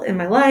role in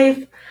my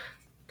life.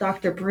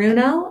 Dr.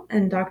 Bruno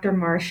and Dr.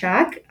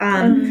 Marshak.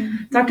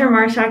 Dr.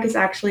 Marshak is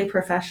actually a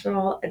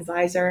professional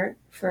advisor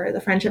for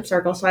the Friendship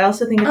Circle. So I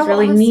also think it's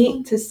really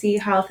neat to see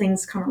how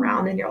things come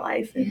around in your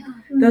life. And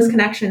those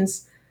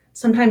connections,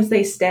 sometimes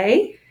they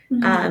stay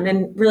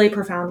in really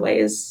profound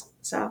ways.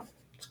 So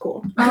it's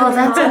cool. Oh,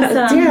 that's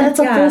awesome. That's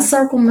a full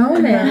circle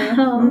moment.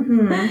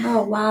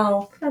 Oh,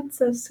 wow. that's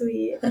so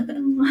sweet.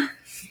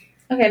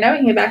 Okay, now we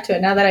can get back to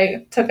it. Now that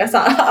I took us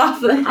off. I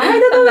thought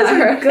that was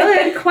a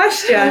good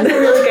question.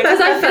 Because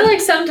I feel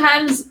like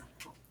sometimes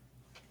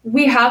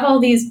we have all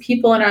these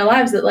people in our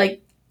lives that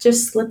like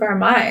just slip our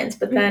minds,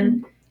 but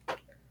then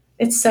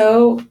it's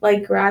so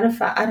like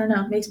gratifying. I don't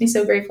know. It makes me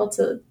so grateful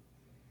to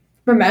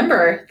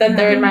remember that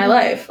they're in my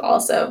life.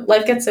 Also,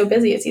 life gets so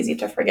busy; it's easy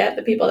to forget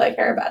the people that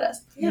care about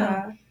us.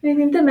 Yeah, I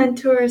think the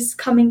mentors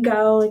come and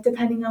go, like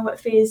depending on what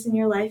phase in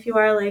your life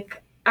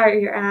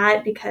you're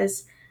at,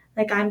 because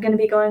like I'm going to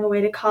be going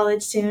away to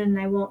college soon, and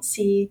I won't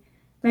see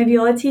my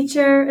viola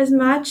teacher as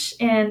much.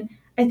 And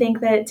I think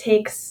that it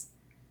takes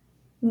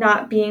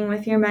not being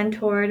with your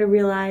mentor to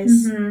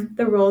realize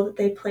the role that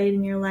they played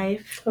in your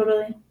life.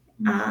 Totally.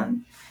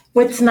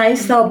 What's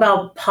nice though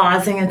about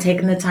pausing and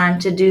taking the time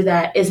to do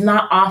that is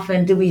not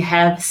often do we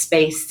have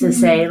space to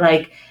say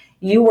like,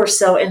 you were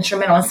so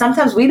instrumental. And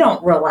sometimes we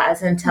don't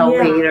realize until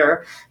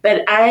later.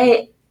 But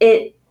like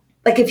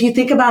if you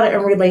think about it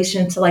in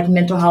relation to like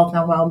mental health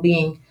and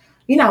well-being,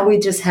 you know, we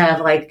just have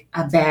like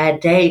a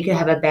bad day. You could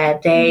have a bad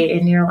day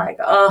and you're like,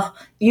 oh,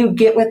 you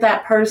get with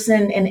that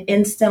person and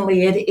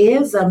instantly it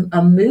is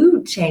a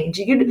mood change.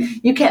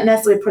 You can't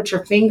necessarily put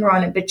your finger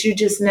on it, but you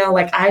just know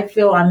like, I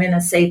feel I'm in a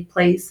safe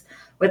place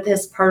with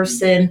this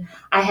person.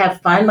 I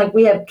have fun. Like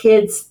we have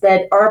kids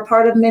that are a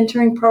part of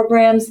mentoring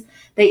programs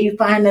that you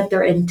find that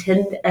their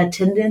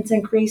attendance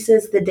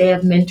increases the day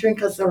of mentoring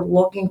because they're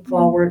looking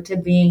forward to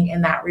being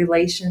in that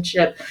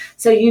relationship.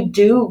 So you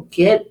do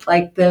get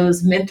like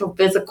those mental,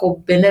 physical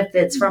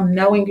benefits from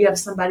knowing you have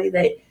somebody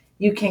that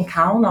you can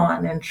count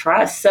on and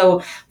trust.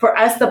 So for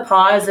us to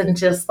pause and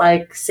just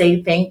like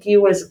say thank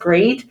you was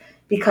great,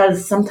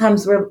 because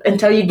sometimes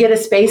until you get a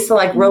space to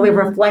like really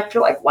reflect,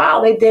 you're like,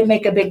 wow, they did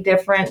make a big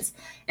difference.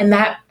 And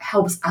that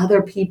helps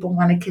other people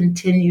want to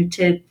continue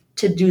to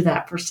do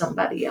that for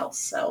somebody else.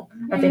 So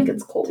I think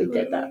it's cool we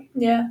did that.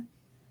 Yeah.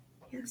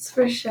 Yes,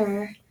 for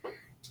sure.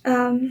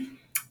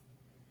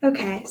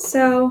 Okay,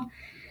 so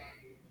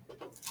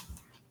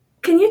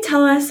can you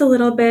tell us a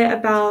little bit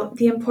about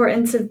the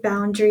importance of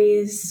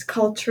boundaries,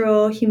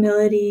 cultural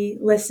humility,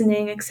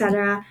 listening,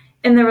 etc.,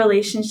 in the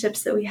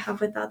relationships that we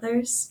have with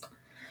others?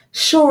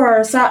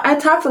 Sure. So I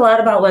talked a lot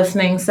about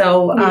listening,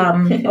 so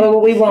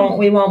we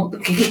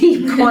won't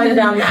keep going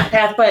down that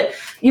path. But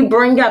you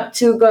bring up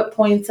two good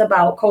points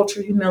about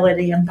culture,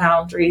 humility, and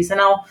boundaries. And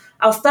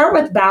I'll start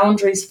with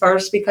boundaries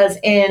first, because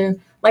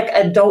in like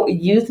adult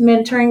youth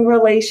mentoring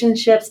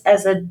relationships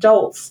as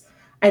adults,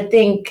 I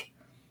think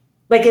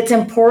like it's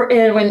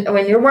important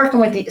when you're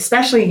working with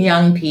especially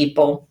young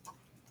people.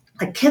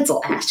 Like kids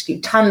will ask you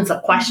tons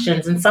of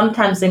questions, and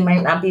sometimes they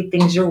might not be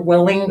things you're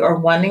willing or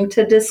wanting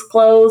to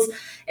disclose.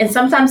 And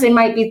sometimes they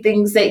might be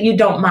things that you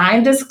don't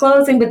mind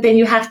disclosing, but then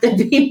you have to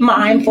be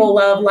mindful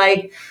of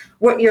like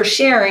what you're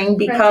sharing,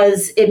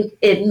 because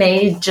it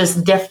may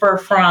just differ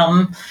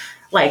from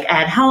like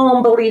at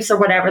home beliefs or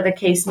whatever the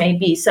case may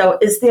be. So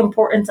it's the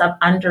importance of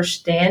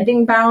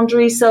understanding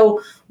boundaries.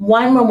 So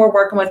one, when we're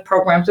working with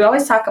programs, we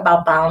always talk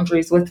about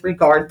boundaries with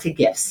regard to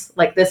gifts.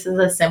 Like this is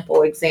a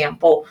simple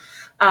example.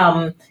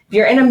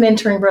 You're in a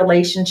mentoring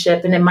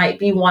relationship and it might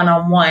be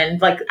one-on-one.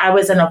 Like I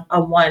was in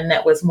a one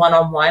that was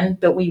one-on-one,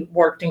 but we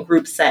worked in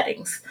group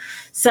settings.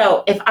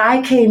 So if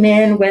I came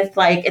in with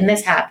like, and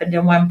this happened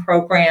in one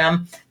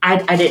program, I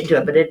didn't do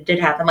it, but it did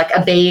happen, like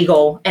a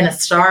bagel and a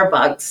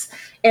Starbucks,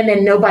 and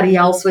then nobody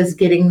else was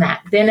getting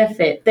that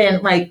benefit,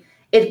 then like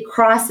it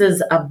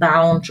crosses a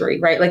boundary,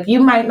 right? Like you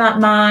might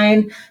not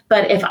mind,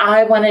 but if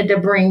I wanted to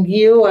bring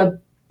you a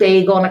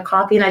bagel and a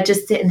coffee and I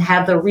just didn't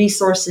have the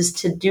resources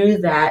to do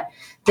that,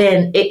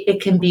 then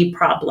it can be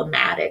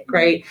problematic,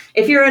 right?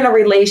 If you're in a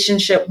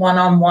relationship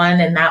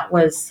one-on-one and that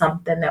was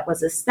something that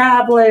was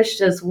established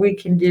as we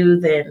can do,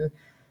 then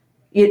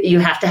you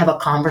have to have a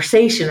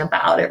conversation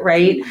about it,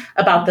 right?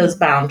 About those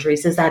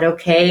boundaries. Is that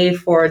okay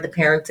for the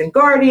parents and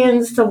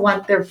guardians to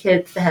want their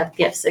kids to have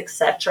gifts,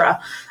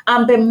 etc.?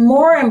 But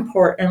more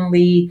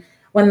importantly,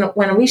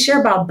 when we share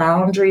about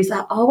boundaries,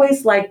 I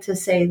always like to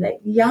say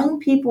that young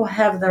people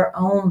have their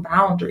own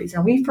boundaries,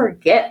 and we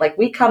forget, like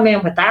we come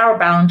in with our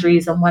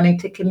boundaries and wanting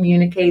to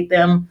communicate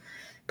them.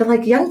 But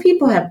like young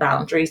people have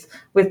boundaries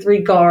with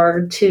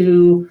regard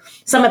to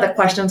some of the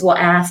questions we'll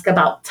ask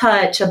about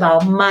touch,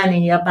 about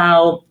money,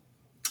 about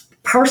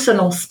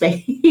personal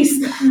space,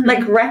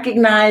 like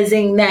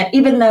recognizing that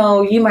even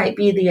though you might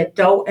be the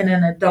adult in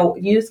an adult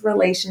youth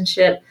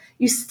relationship,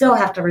 you still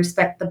have to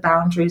respect the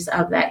boundaries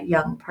of that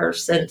young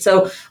person.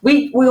 So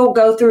we will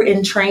go through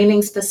in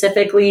training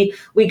specifically,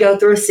 we go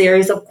through a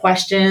series of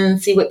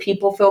questions, see what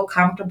people feel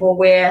comfortable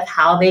with,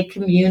 how they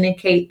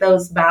communicate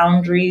those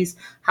boundaries,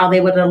 how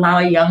they would allow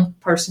a young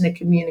person to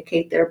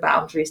communicate their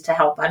boundaries to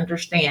help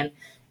understand.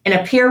 In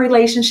a peer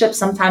relationship,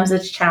 sometimes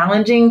it's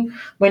challenging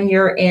when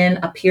you're in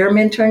a peer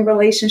mentoring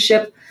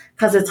relationship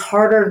because it's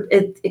harder.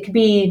 It could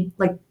be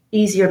like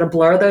easier to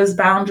blur those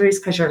boundaries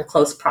because you're in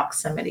close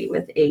proximity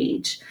with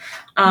age.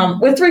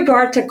 With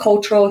regard to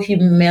cultural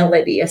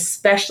humility,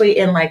 especially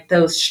in like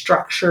those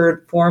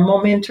structured formal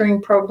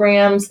mentoring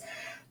programs,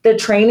 the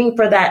training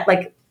for that,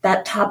 like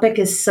that topic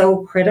is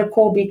so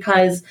critical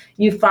because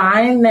you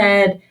find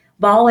that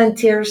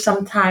volunteers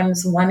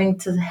sometimes wanting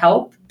to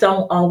help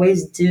don't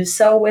always do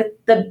so with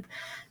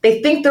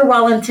they think they're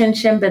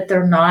well-intentioned, but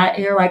they're not.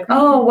 And you're like,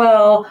 oh,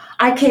 well,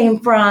 I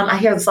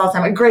hear this all the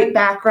time, a great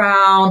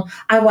background.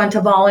 I want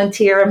to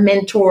volunteer, a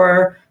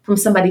mentor from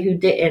somebody who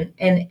didn't.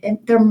 And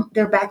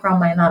their background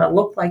might not have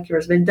looked like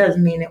yours, but it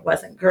doesn't mean it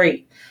wasn't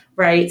great,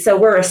 right? So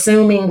we're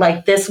assuming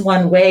like this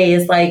one way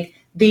is like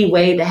the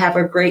way to have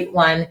a great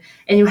one.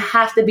 And you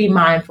have to be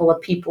mindful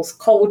of people's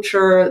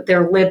culture,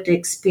 their lived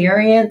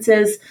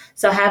experiences.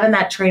 So having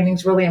that training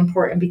is really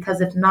important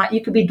because if not,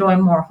 you could be doing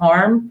more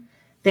harm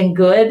than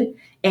good.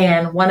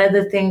 And one of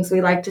the things we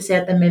like to say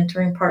at the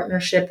mentoring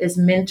partnership is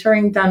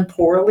mentoring done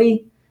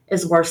poorly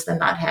is worse than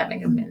not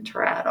having a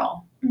mentor at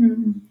all.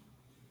 Mm-hmm.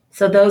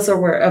 So those are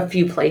where a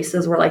few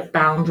places where like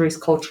boundaries,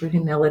 culture,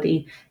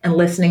 humility, and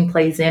listening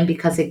plays in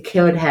because it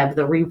could have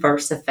the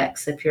reverse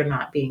effects if you're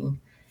not being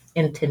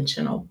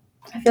intentional.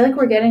 I feel like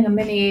we're getting a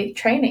mini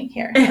training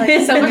here.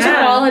 Like so much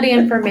quality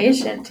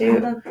information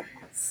too.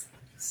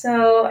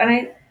 So, and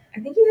I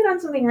think you hit on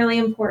something really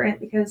important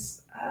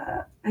because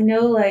I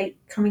know like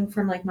coming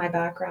from like my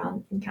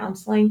background in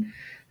counseling,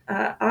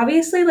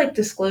 obviously like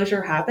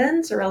disclosure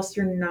happens or else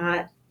you're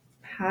not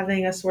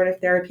having a sort of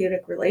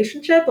therapeutic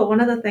relationship. But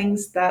one of the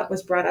things that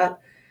was brought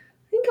up,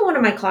 I think in one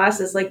of my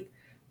classes, like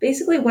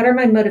basically what are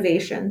my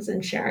motivations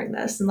in sharing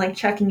this and like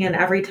checking in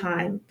every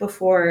time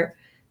before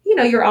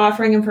you're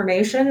offering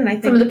information. And I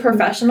think from the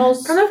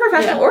professionals,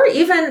 or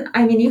even,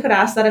 I mean, you could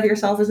ask that of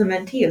yourself as a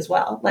mentee as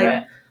well.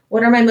 Like,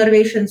 What are my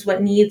motivations?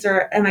 What needs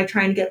am I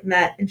trying to get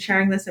met in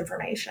sharing this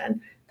information?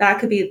 That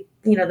could be,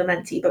 the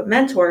mentee, but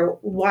mentor,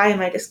 why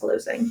am I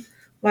disclosing?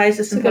 Why is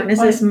this important?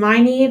 Is this my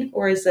need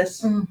or is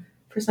this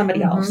for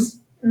somebody else?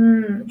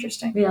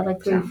 Interesting. Yeah, like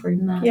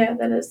reframe that. Yeah,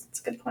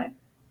 that's a good point.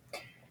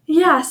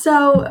 Yeah,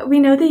 so we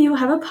know that you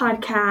have a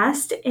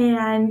podcast,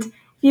 and if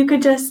you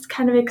could just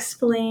kind of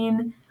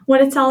explain what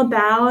it's all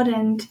about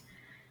and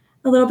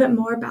a little bit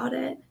more about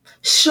it.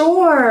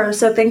 Sure.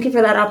 So thank you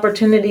for that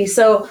opportunity.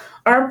 So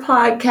our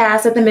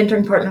podcast at the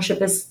Mentoring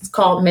Partnership is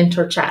called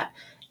Mentor Chat.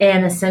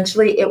 And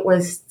essentially it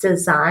was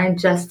designed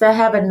just to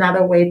have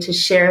another way to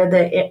share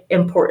the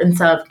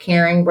importance of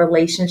caring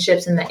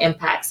relationships and the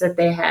impacts that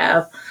they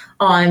have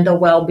on the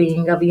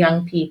well-being of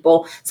young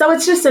people. So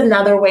it's just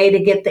another way to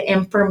get the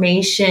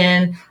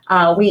information.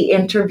 We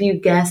interview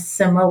guests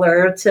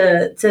similar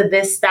to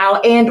this style,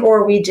 and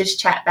or we just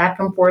chat back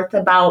and forth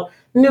about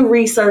new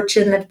research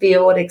in the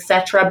field,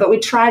 etc. But we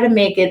try to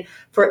make it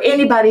for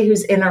anybody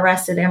who's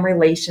interested in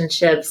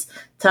relationships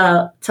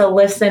to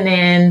listen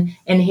in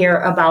and hear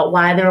about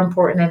why they're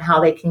important and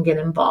how they can get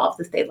involved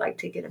if they'd like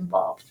to get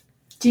involved.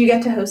 Do you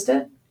get to host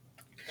it?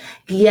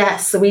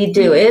 Yes, we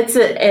do.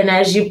 And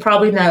as you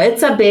probably know,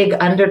 it's a big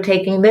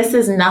undertaking. This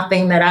is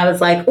nothing that I was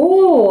like,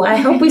 oh, I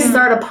hope we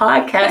start a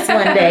podcast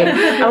one day.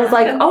 I was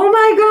like, oh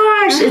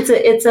my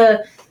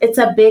gosh, it's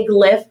a big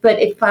lift, but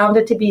it found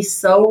it to be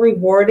so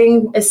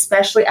rewarding,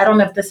 especially, I don't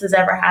know if this has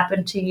ever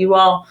happened to you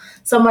all.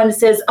 Someone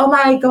says, oh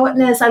my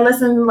goodness, I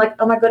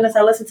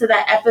listened to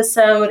that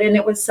episode and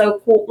it was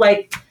so cool.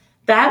 Like,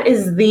 that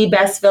is the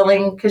best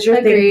feeling because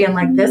you're thinking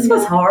like, this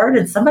was hard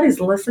and somebody's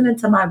listening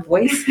to my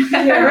voice.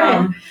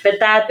 But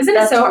that's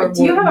it so hard? rewarding.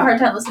 Do you have a hard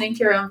time listening to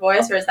your own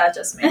voice, or is that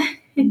just me?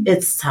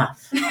 It's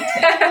tough.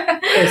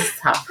 It's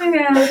tough.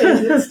 Yeah,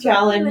 it's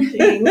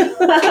challenging.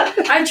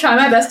 I try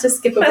my best to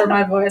skip over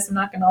my voice, I'm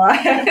not going to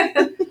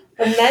lie.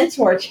 The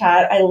mentor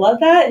chat, I love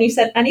that. And you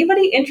said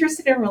anybody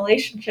interested in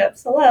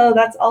relationships. Hello,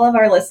 that's all of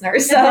our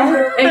listeners.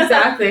 So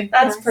exactly.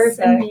 That's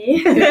perfect.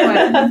 Good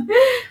point.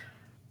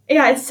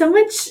 Yeah, it's so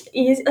much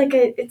easy. Like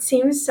it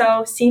seems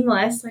so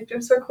seamless. Like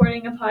just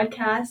recording a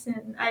podcast,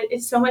 and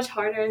it's so much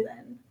harder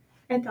than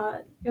I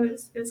thought it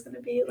was going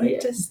to be.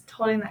 Like just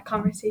holding that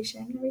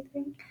conversation and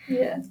everything.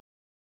 Yeah.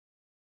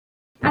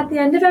 At the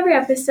end of every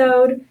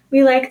episode,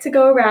 we like to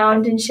go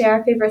around and share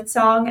our favorite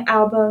song,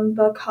 album,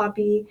 book,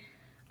 hobby,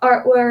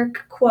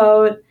 artwork,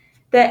 quote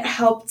that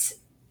helped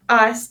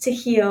us to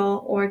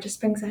heal or just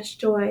brings us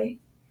joy.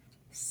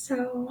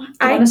 So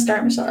I want to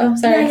start, Michelle. Oh,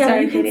 sorry. Yeah,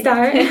 sorry, you can Katie.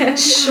 start.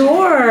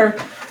 Sure.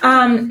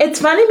 It's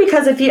funny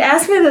because if you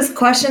asked me this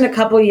question a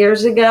couple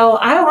years ago,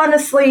 I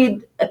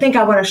think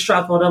I would have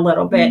struggled a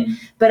little bit. Mm-hmm.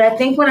 But I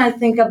think when I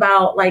think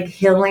about like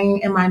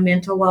healing and my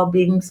mental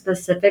well-being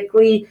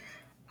specifically,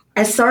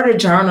 I started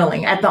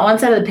journaling at the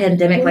onset of the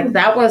pandemic. Like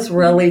that was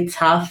really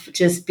tough,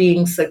 just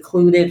being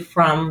secluded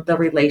from the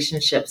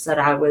relationships that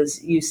I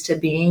was used to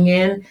being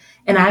in.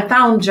 And I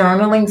found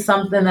journaling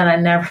something that I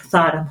never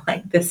thought, I'm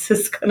like, this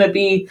is going to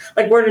be,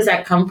 like, where does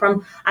that come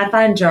from? I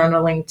find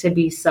journaling to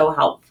be so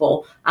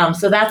helpful.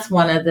 So that's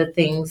one of the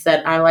things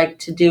that I like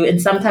to do. And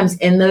sometimes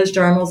in those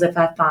journals, if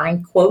I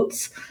find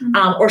quotes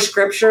or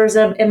scriptures,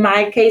 in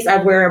my case, I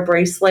wear a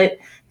bracelet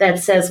that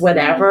says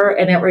whatever,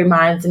 and it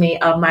reminds me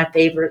of my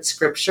favorite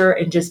scripture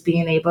and just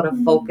being able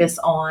to focus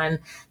on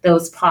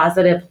those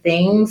positive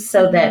things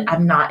so that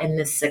I'm not in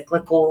this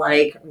cyclical,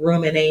 like,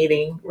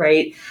 ruminating,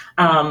 right?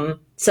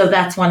 So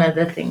that's one of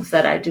the things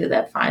that I do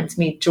that finds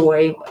me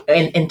joy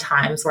in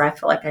times where I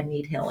feel like I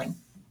need healing.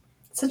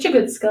 Such a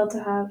good skill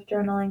to have,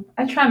 journaling.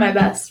 I try my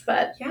best,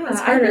 but it's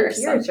harder.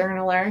 You're a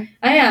journaler.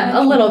 I am,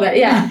 a little bit,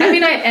 yeah. I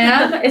mean, I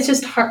am. It's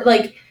just hard.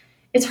 Like,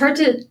 it's hard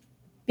to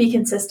be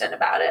consistent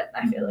about it,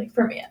 I feel like,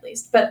 for me at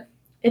least. But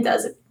it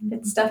does.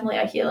 It's definitely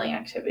a healing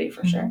activity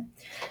for sure.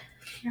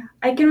 Yeah,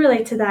 I can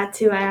relate to that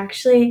too. I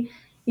actually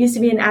used to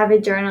be an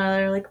avid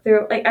journaler, like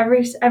through like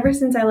ever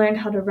since I learned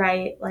how to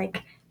write,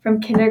 like from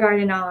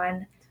kindergarten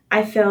on,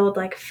 I filled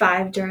like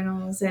 5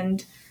 journals,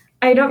 and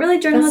I don't really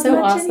journal as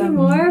much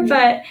anymore,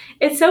 but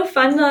it's so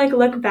fun to like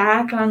look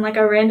back on like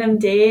a random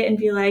date and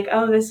be like,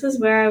 oh, this was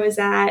where I was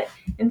at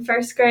in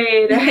first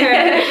grade or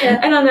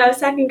I don't know,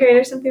 second grade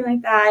or something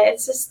like that.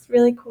 It's just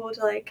really cool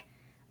to like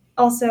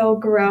also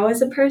grow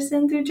as a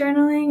person through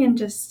journaling and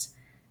just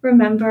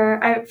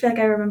remember. I feel like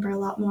I remember a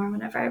lot more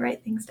whenever I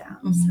write things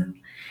down. So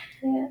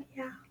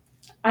yeah.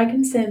 I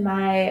can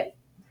say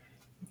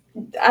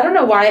I don't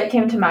know why it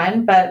came to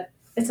mind, but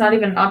it's not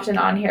even an option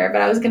on here,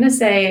 but I was going to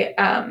say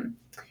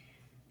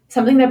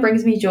something that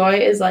brings me joy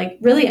is like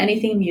really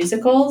anything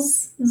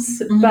musicals,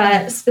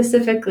 but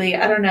specifically,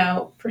 I don't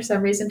know, for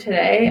some reason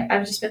today,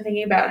 I've just been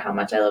thinking about how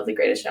much I love The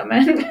Greatest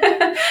Showman.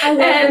 I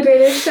love The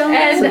Greatest Showman.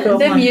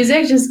 And the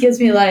music just gives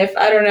me life.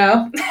 I don't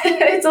know.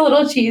 It's a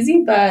little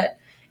cheesy, but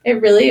it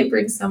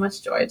brings so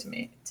much joy to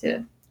me,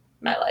 to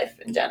my life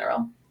in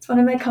general. It's one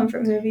of my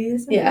comfort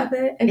movies. I love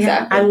it. Exactly.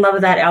 Yeah, I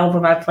love that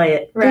album. I play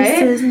it. Right?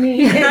 This is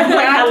me.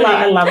 Exactly.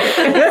 I love it.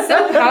 It's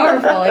so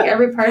powerful, like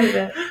every part of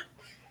it.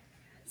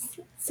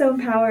 So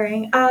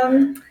empowering.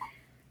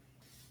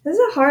 This is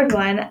a hard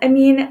one. I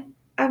mean,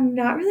 I'm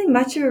not really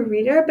much of a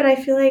reader, but I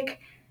feel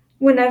like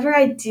whenever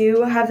I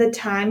do have the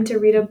time to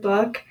read a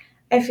book,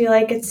 I feel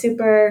like it's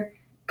super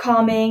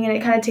calming and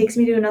it kind of takes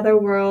me to another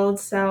world.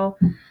 So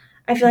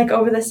I feel like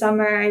over the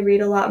summer I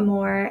read a lot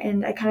more,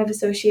 and I kind of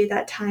associate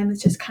that time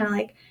with just kind of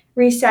like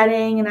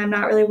resetting, and I'm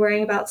not really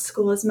worrying about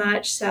school as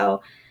much.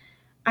 So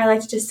I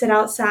like to just sit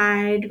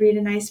outside, read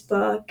a nice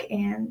book,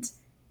 and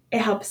it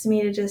helps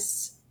me to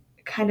just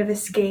kind of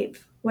escape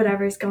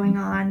whatever's going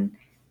on.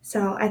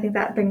 So I think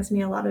that brings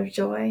me a lot of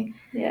joy.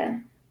 Yeah,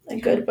 a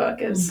good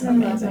book is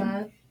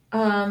amazing.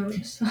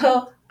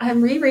 So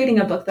I'm rereading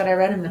a book that I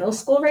read in middle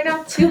school right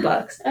now. 2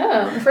 books.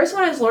 Oh. The first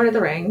one is Lord of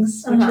the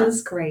Rings, which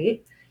is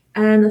great.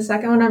 And the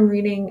second one I'm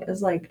reading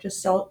is like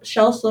just Shel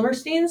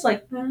Silverstein's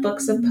like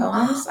books of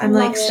poems. I'm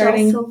like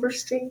starting. Shel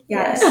Silverstein.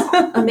 Yes,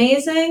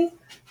 amazing.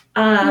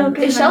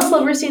 Is Shel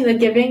Silverstein the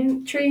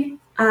Giving Tree?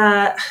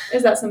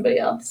 Is that somebody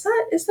else?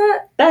 Is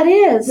that? That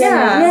is.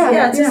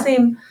 Yeah, it's his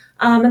name.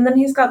 And then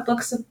he's got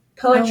books of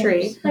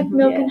poetry. Like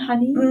Milk and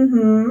Honey.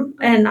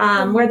 Mm-hmm.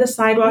 And Where the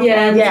Sidewalk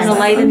Ends, yes. and A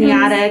Light in the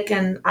Attic,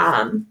 and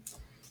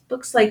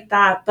books like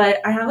that.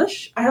 But I have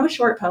a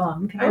short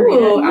poem. Can I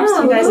read it?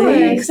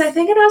 Absolutely. Because I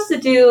think it has to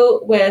do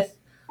with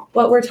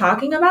what we're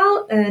talking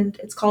about, and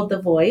it's called The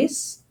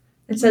Voice.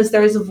 It says,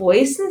 "There is a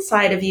voice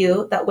inside of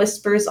you that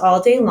whispers all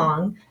day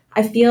long.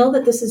 I feel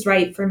that this is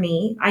right for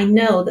me. I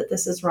know that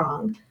this is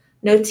wrong.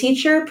 No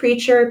teacher,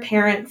 preacher,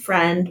 parent,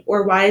 friend,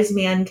 or wise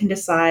man can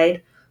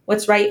decide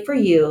what's right for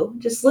you.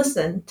 Just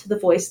listen to the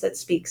voice that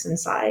speaks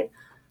inside."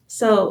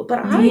 So,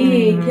 but I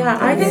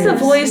think the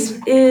voice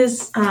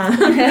is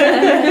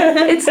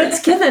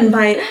it's given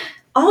by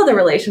all the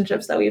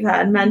relationships that we've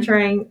had,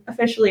 mentoring,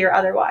 officially or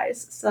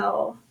otherwise.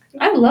 So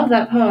I love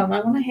that poem.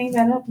 I want to hang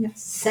that up.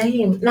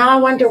 Same. Now I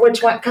wonder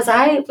which one, because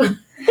I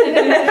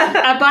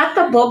bought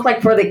the book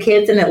like for the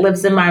kids and it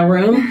lives in my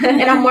room,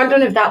 and I'm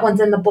wondering if that one's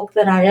in the book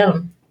that I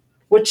own.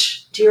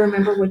 Do you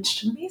remember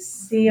which? Let me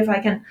see if I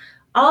can.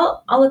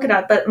 I'll look it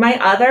up. But my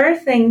other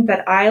thing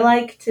that I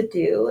like to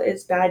do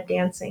is bad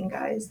dancing,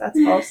 guys. That's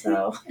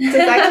also does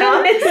that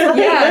count?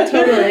 Yeah,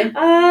 totally.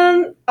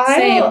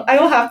 I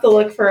will have to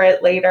look for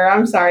it later.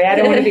 I'm sorry, I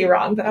don't want to be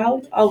wrong, but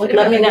I'll look it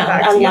up. Let me know.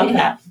 I love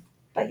that.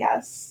 But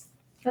yes,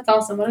 that's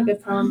awesome. What a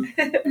good poem.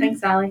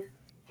 Thanks, Allie.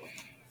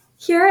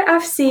 Here at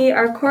FC,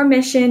 our core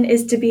mission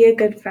is to be a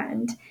good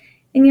friend.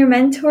 In your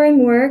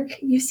mentoring work,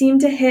 you seem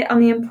to hit on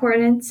the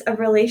importance of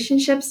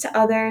relationships to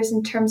others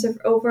in terms of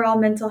overall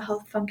mental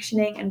health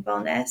functioning and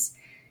wellness.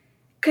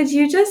 Could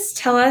you just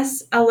tell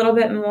us a little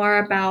bit more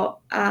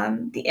about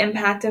the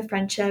impact of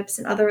friendships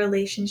and other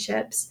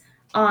relationships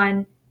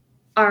on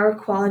our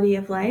quality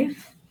of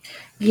life?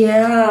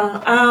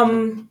 Yeah.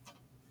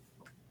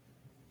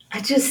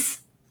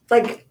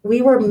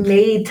 We were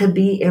made to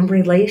be in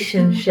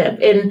relationship.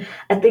 And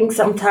I think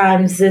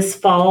sometimes this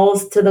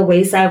falls to the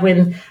wayside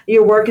when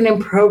you're working in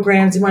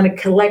programs, you want to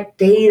collect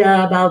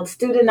data about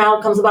student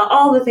outcomes, about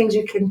all the things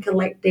you can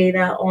collect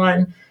data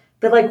on.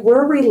 But like,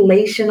 we're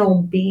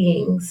relational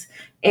beings,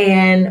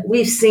 and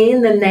we've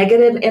seen the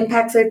negative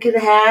impacts it could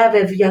have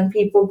if young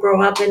people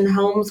grow up in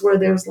homes where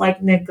there's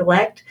like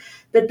neglect.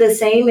 But the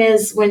same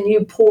is when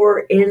you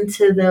pour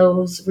into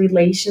those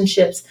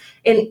relationships,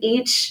 and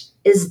each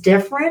is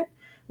different.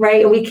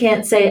 Right? We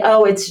can't say,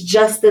 oh, it's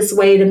just this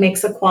way to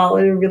make a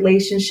quality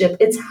relationship.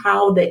 It's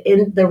how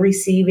the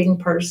receiving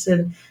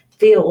person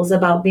feels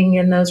about being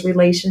in those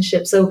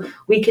relationships. So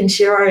we can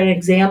share our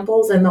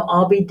examples and they'll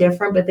all be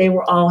different, but they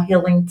were all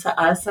healing to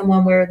us in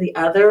one way or the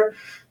other.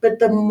 But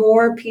the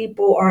more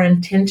people are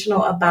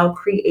intentional about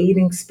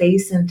creating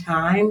space and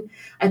time,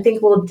 I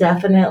think we'll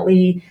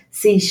definitely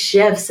see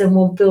shifts and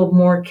we'll feel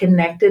more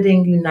connected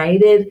and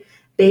united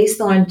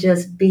based on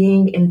just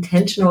being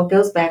intentional. It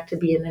goes back to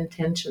being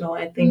intentional,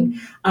 I think.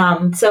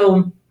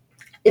 So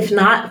if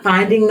not,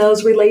 finding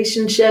those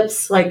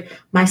relationships, like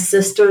my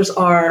sisters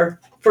are,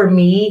 for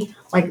me,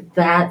 like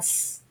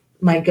that's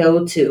my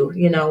go-to,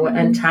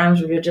 and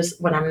times where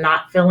when I'm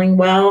not feeling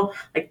well,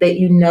 like that,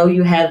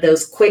 you have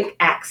those quick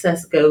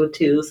access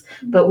go-tos.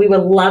 But we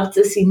would love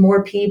to see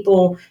more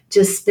people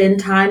just spend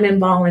time and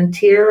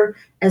volunteer,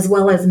 as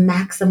well as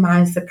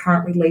maximize the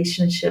current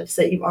relationships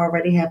that you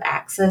already have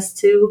access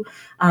to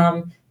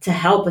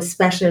help,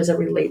 especially as it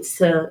relates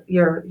to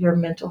your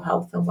mental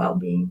health and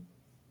well-being.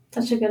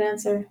 Such a good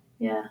answer.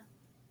 Yeah.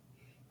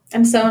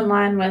 I'm so in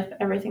line with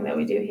everything that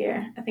we do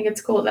here. I think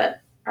it's cool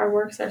that our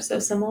works are so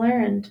similar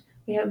and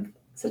we have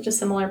such a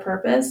similar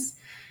purpose.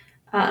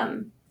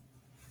 And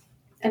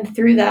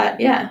through that,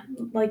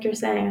 like you're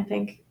saying, I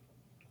think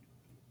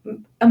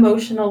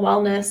emotional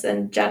wellness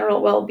and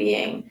general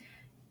well-being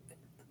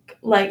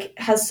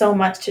has so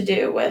much to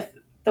do with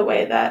the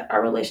way that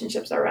our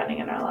relationships are running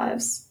in our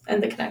lives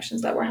and the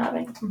connections that we're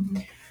having. Mm-hmm.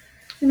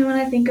 And when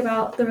I think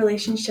about the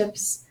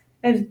relationships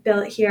I've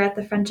built here at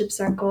the Friendship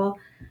Circle,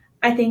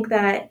 I think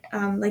that,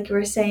 like you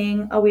were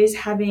saying, always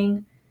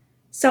having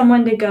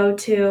someone to go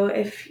to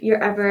if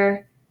you're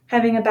ever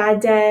having a bad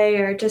day,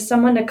 or just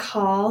someone to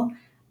call,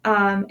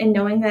 and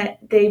knowing that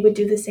they would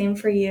do the same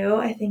for you,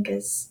 I think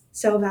is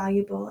so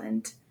valuable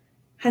and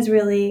has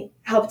really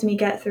helped me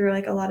get through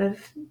a lot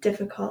of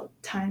difficult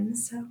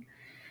times. So,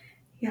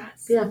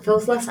 yes. Yeah, it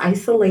feels less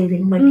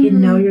isolating,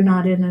 you're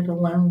not in it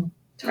alone.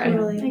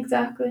 Totally. Right.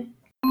 Exactly.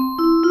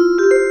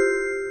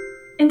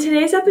 In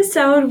today's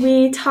episode,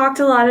 we talked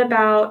a lot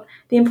about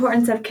the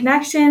importance of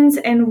connections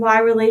and why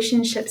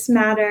relationships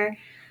matter.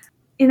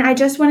 And I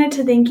just wanted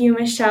to thank you,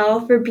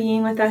 Michelle, for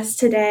being with us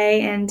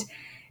today and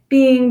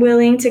being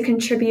willing to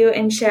contribute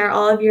and share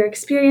all of your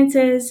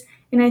experiences.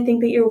 And I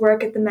think that your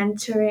work at the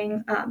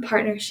Mentoring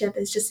Partnership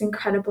is just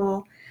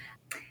incredible.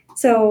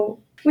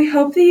 So We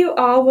hope that you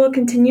all will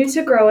continue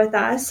to grow with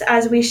us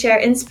as we share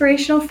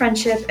inspirational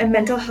friendship and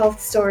mental health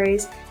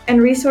stories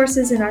and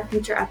resources in our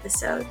future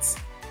episodes.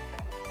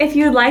 If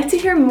you'd like to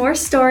hear more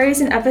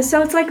stories and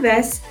episodes like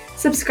this,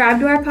 subscribe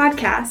to our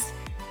podcast.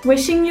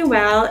 Wishing you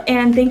well,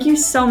 and thank you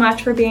so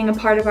much for being a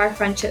part of our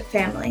friendship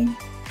family.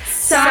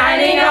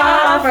 Signing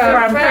off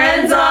from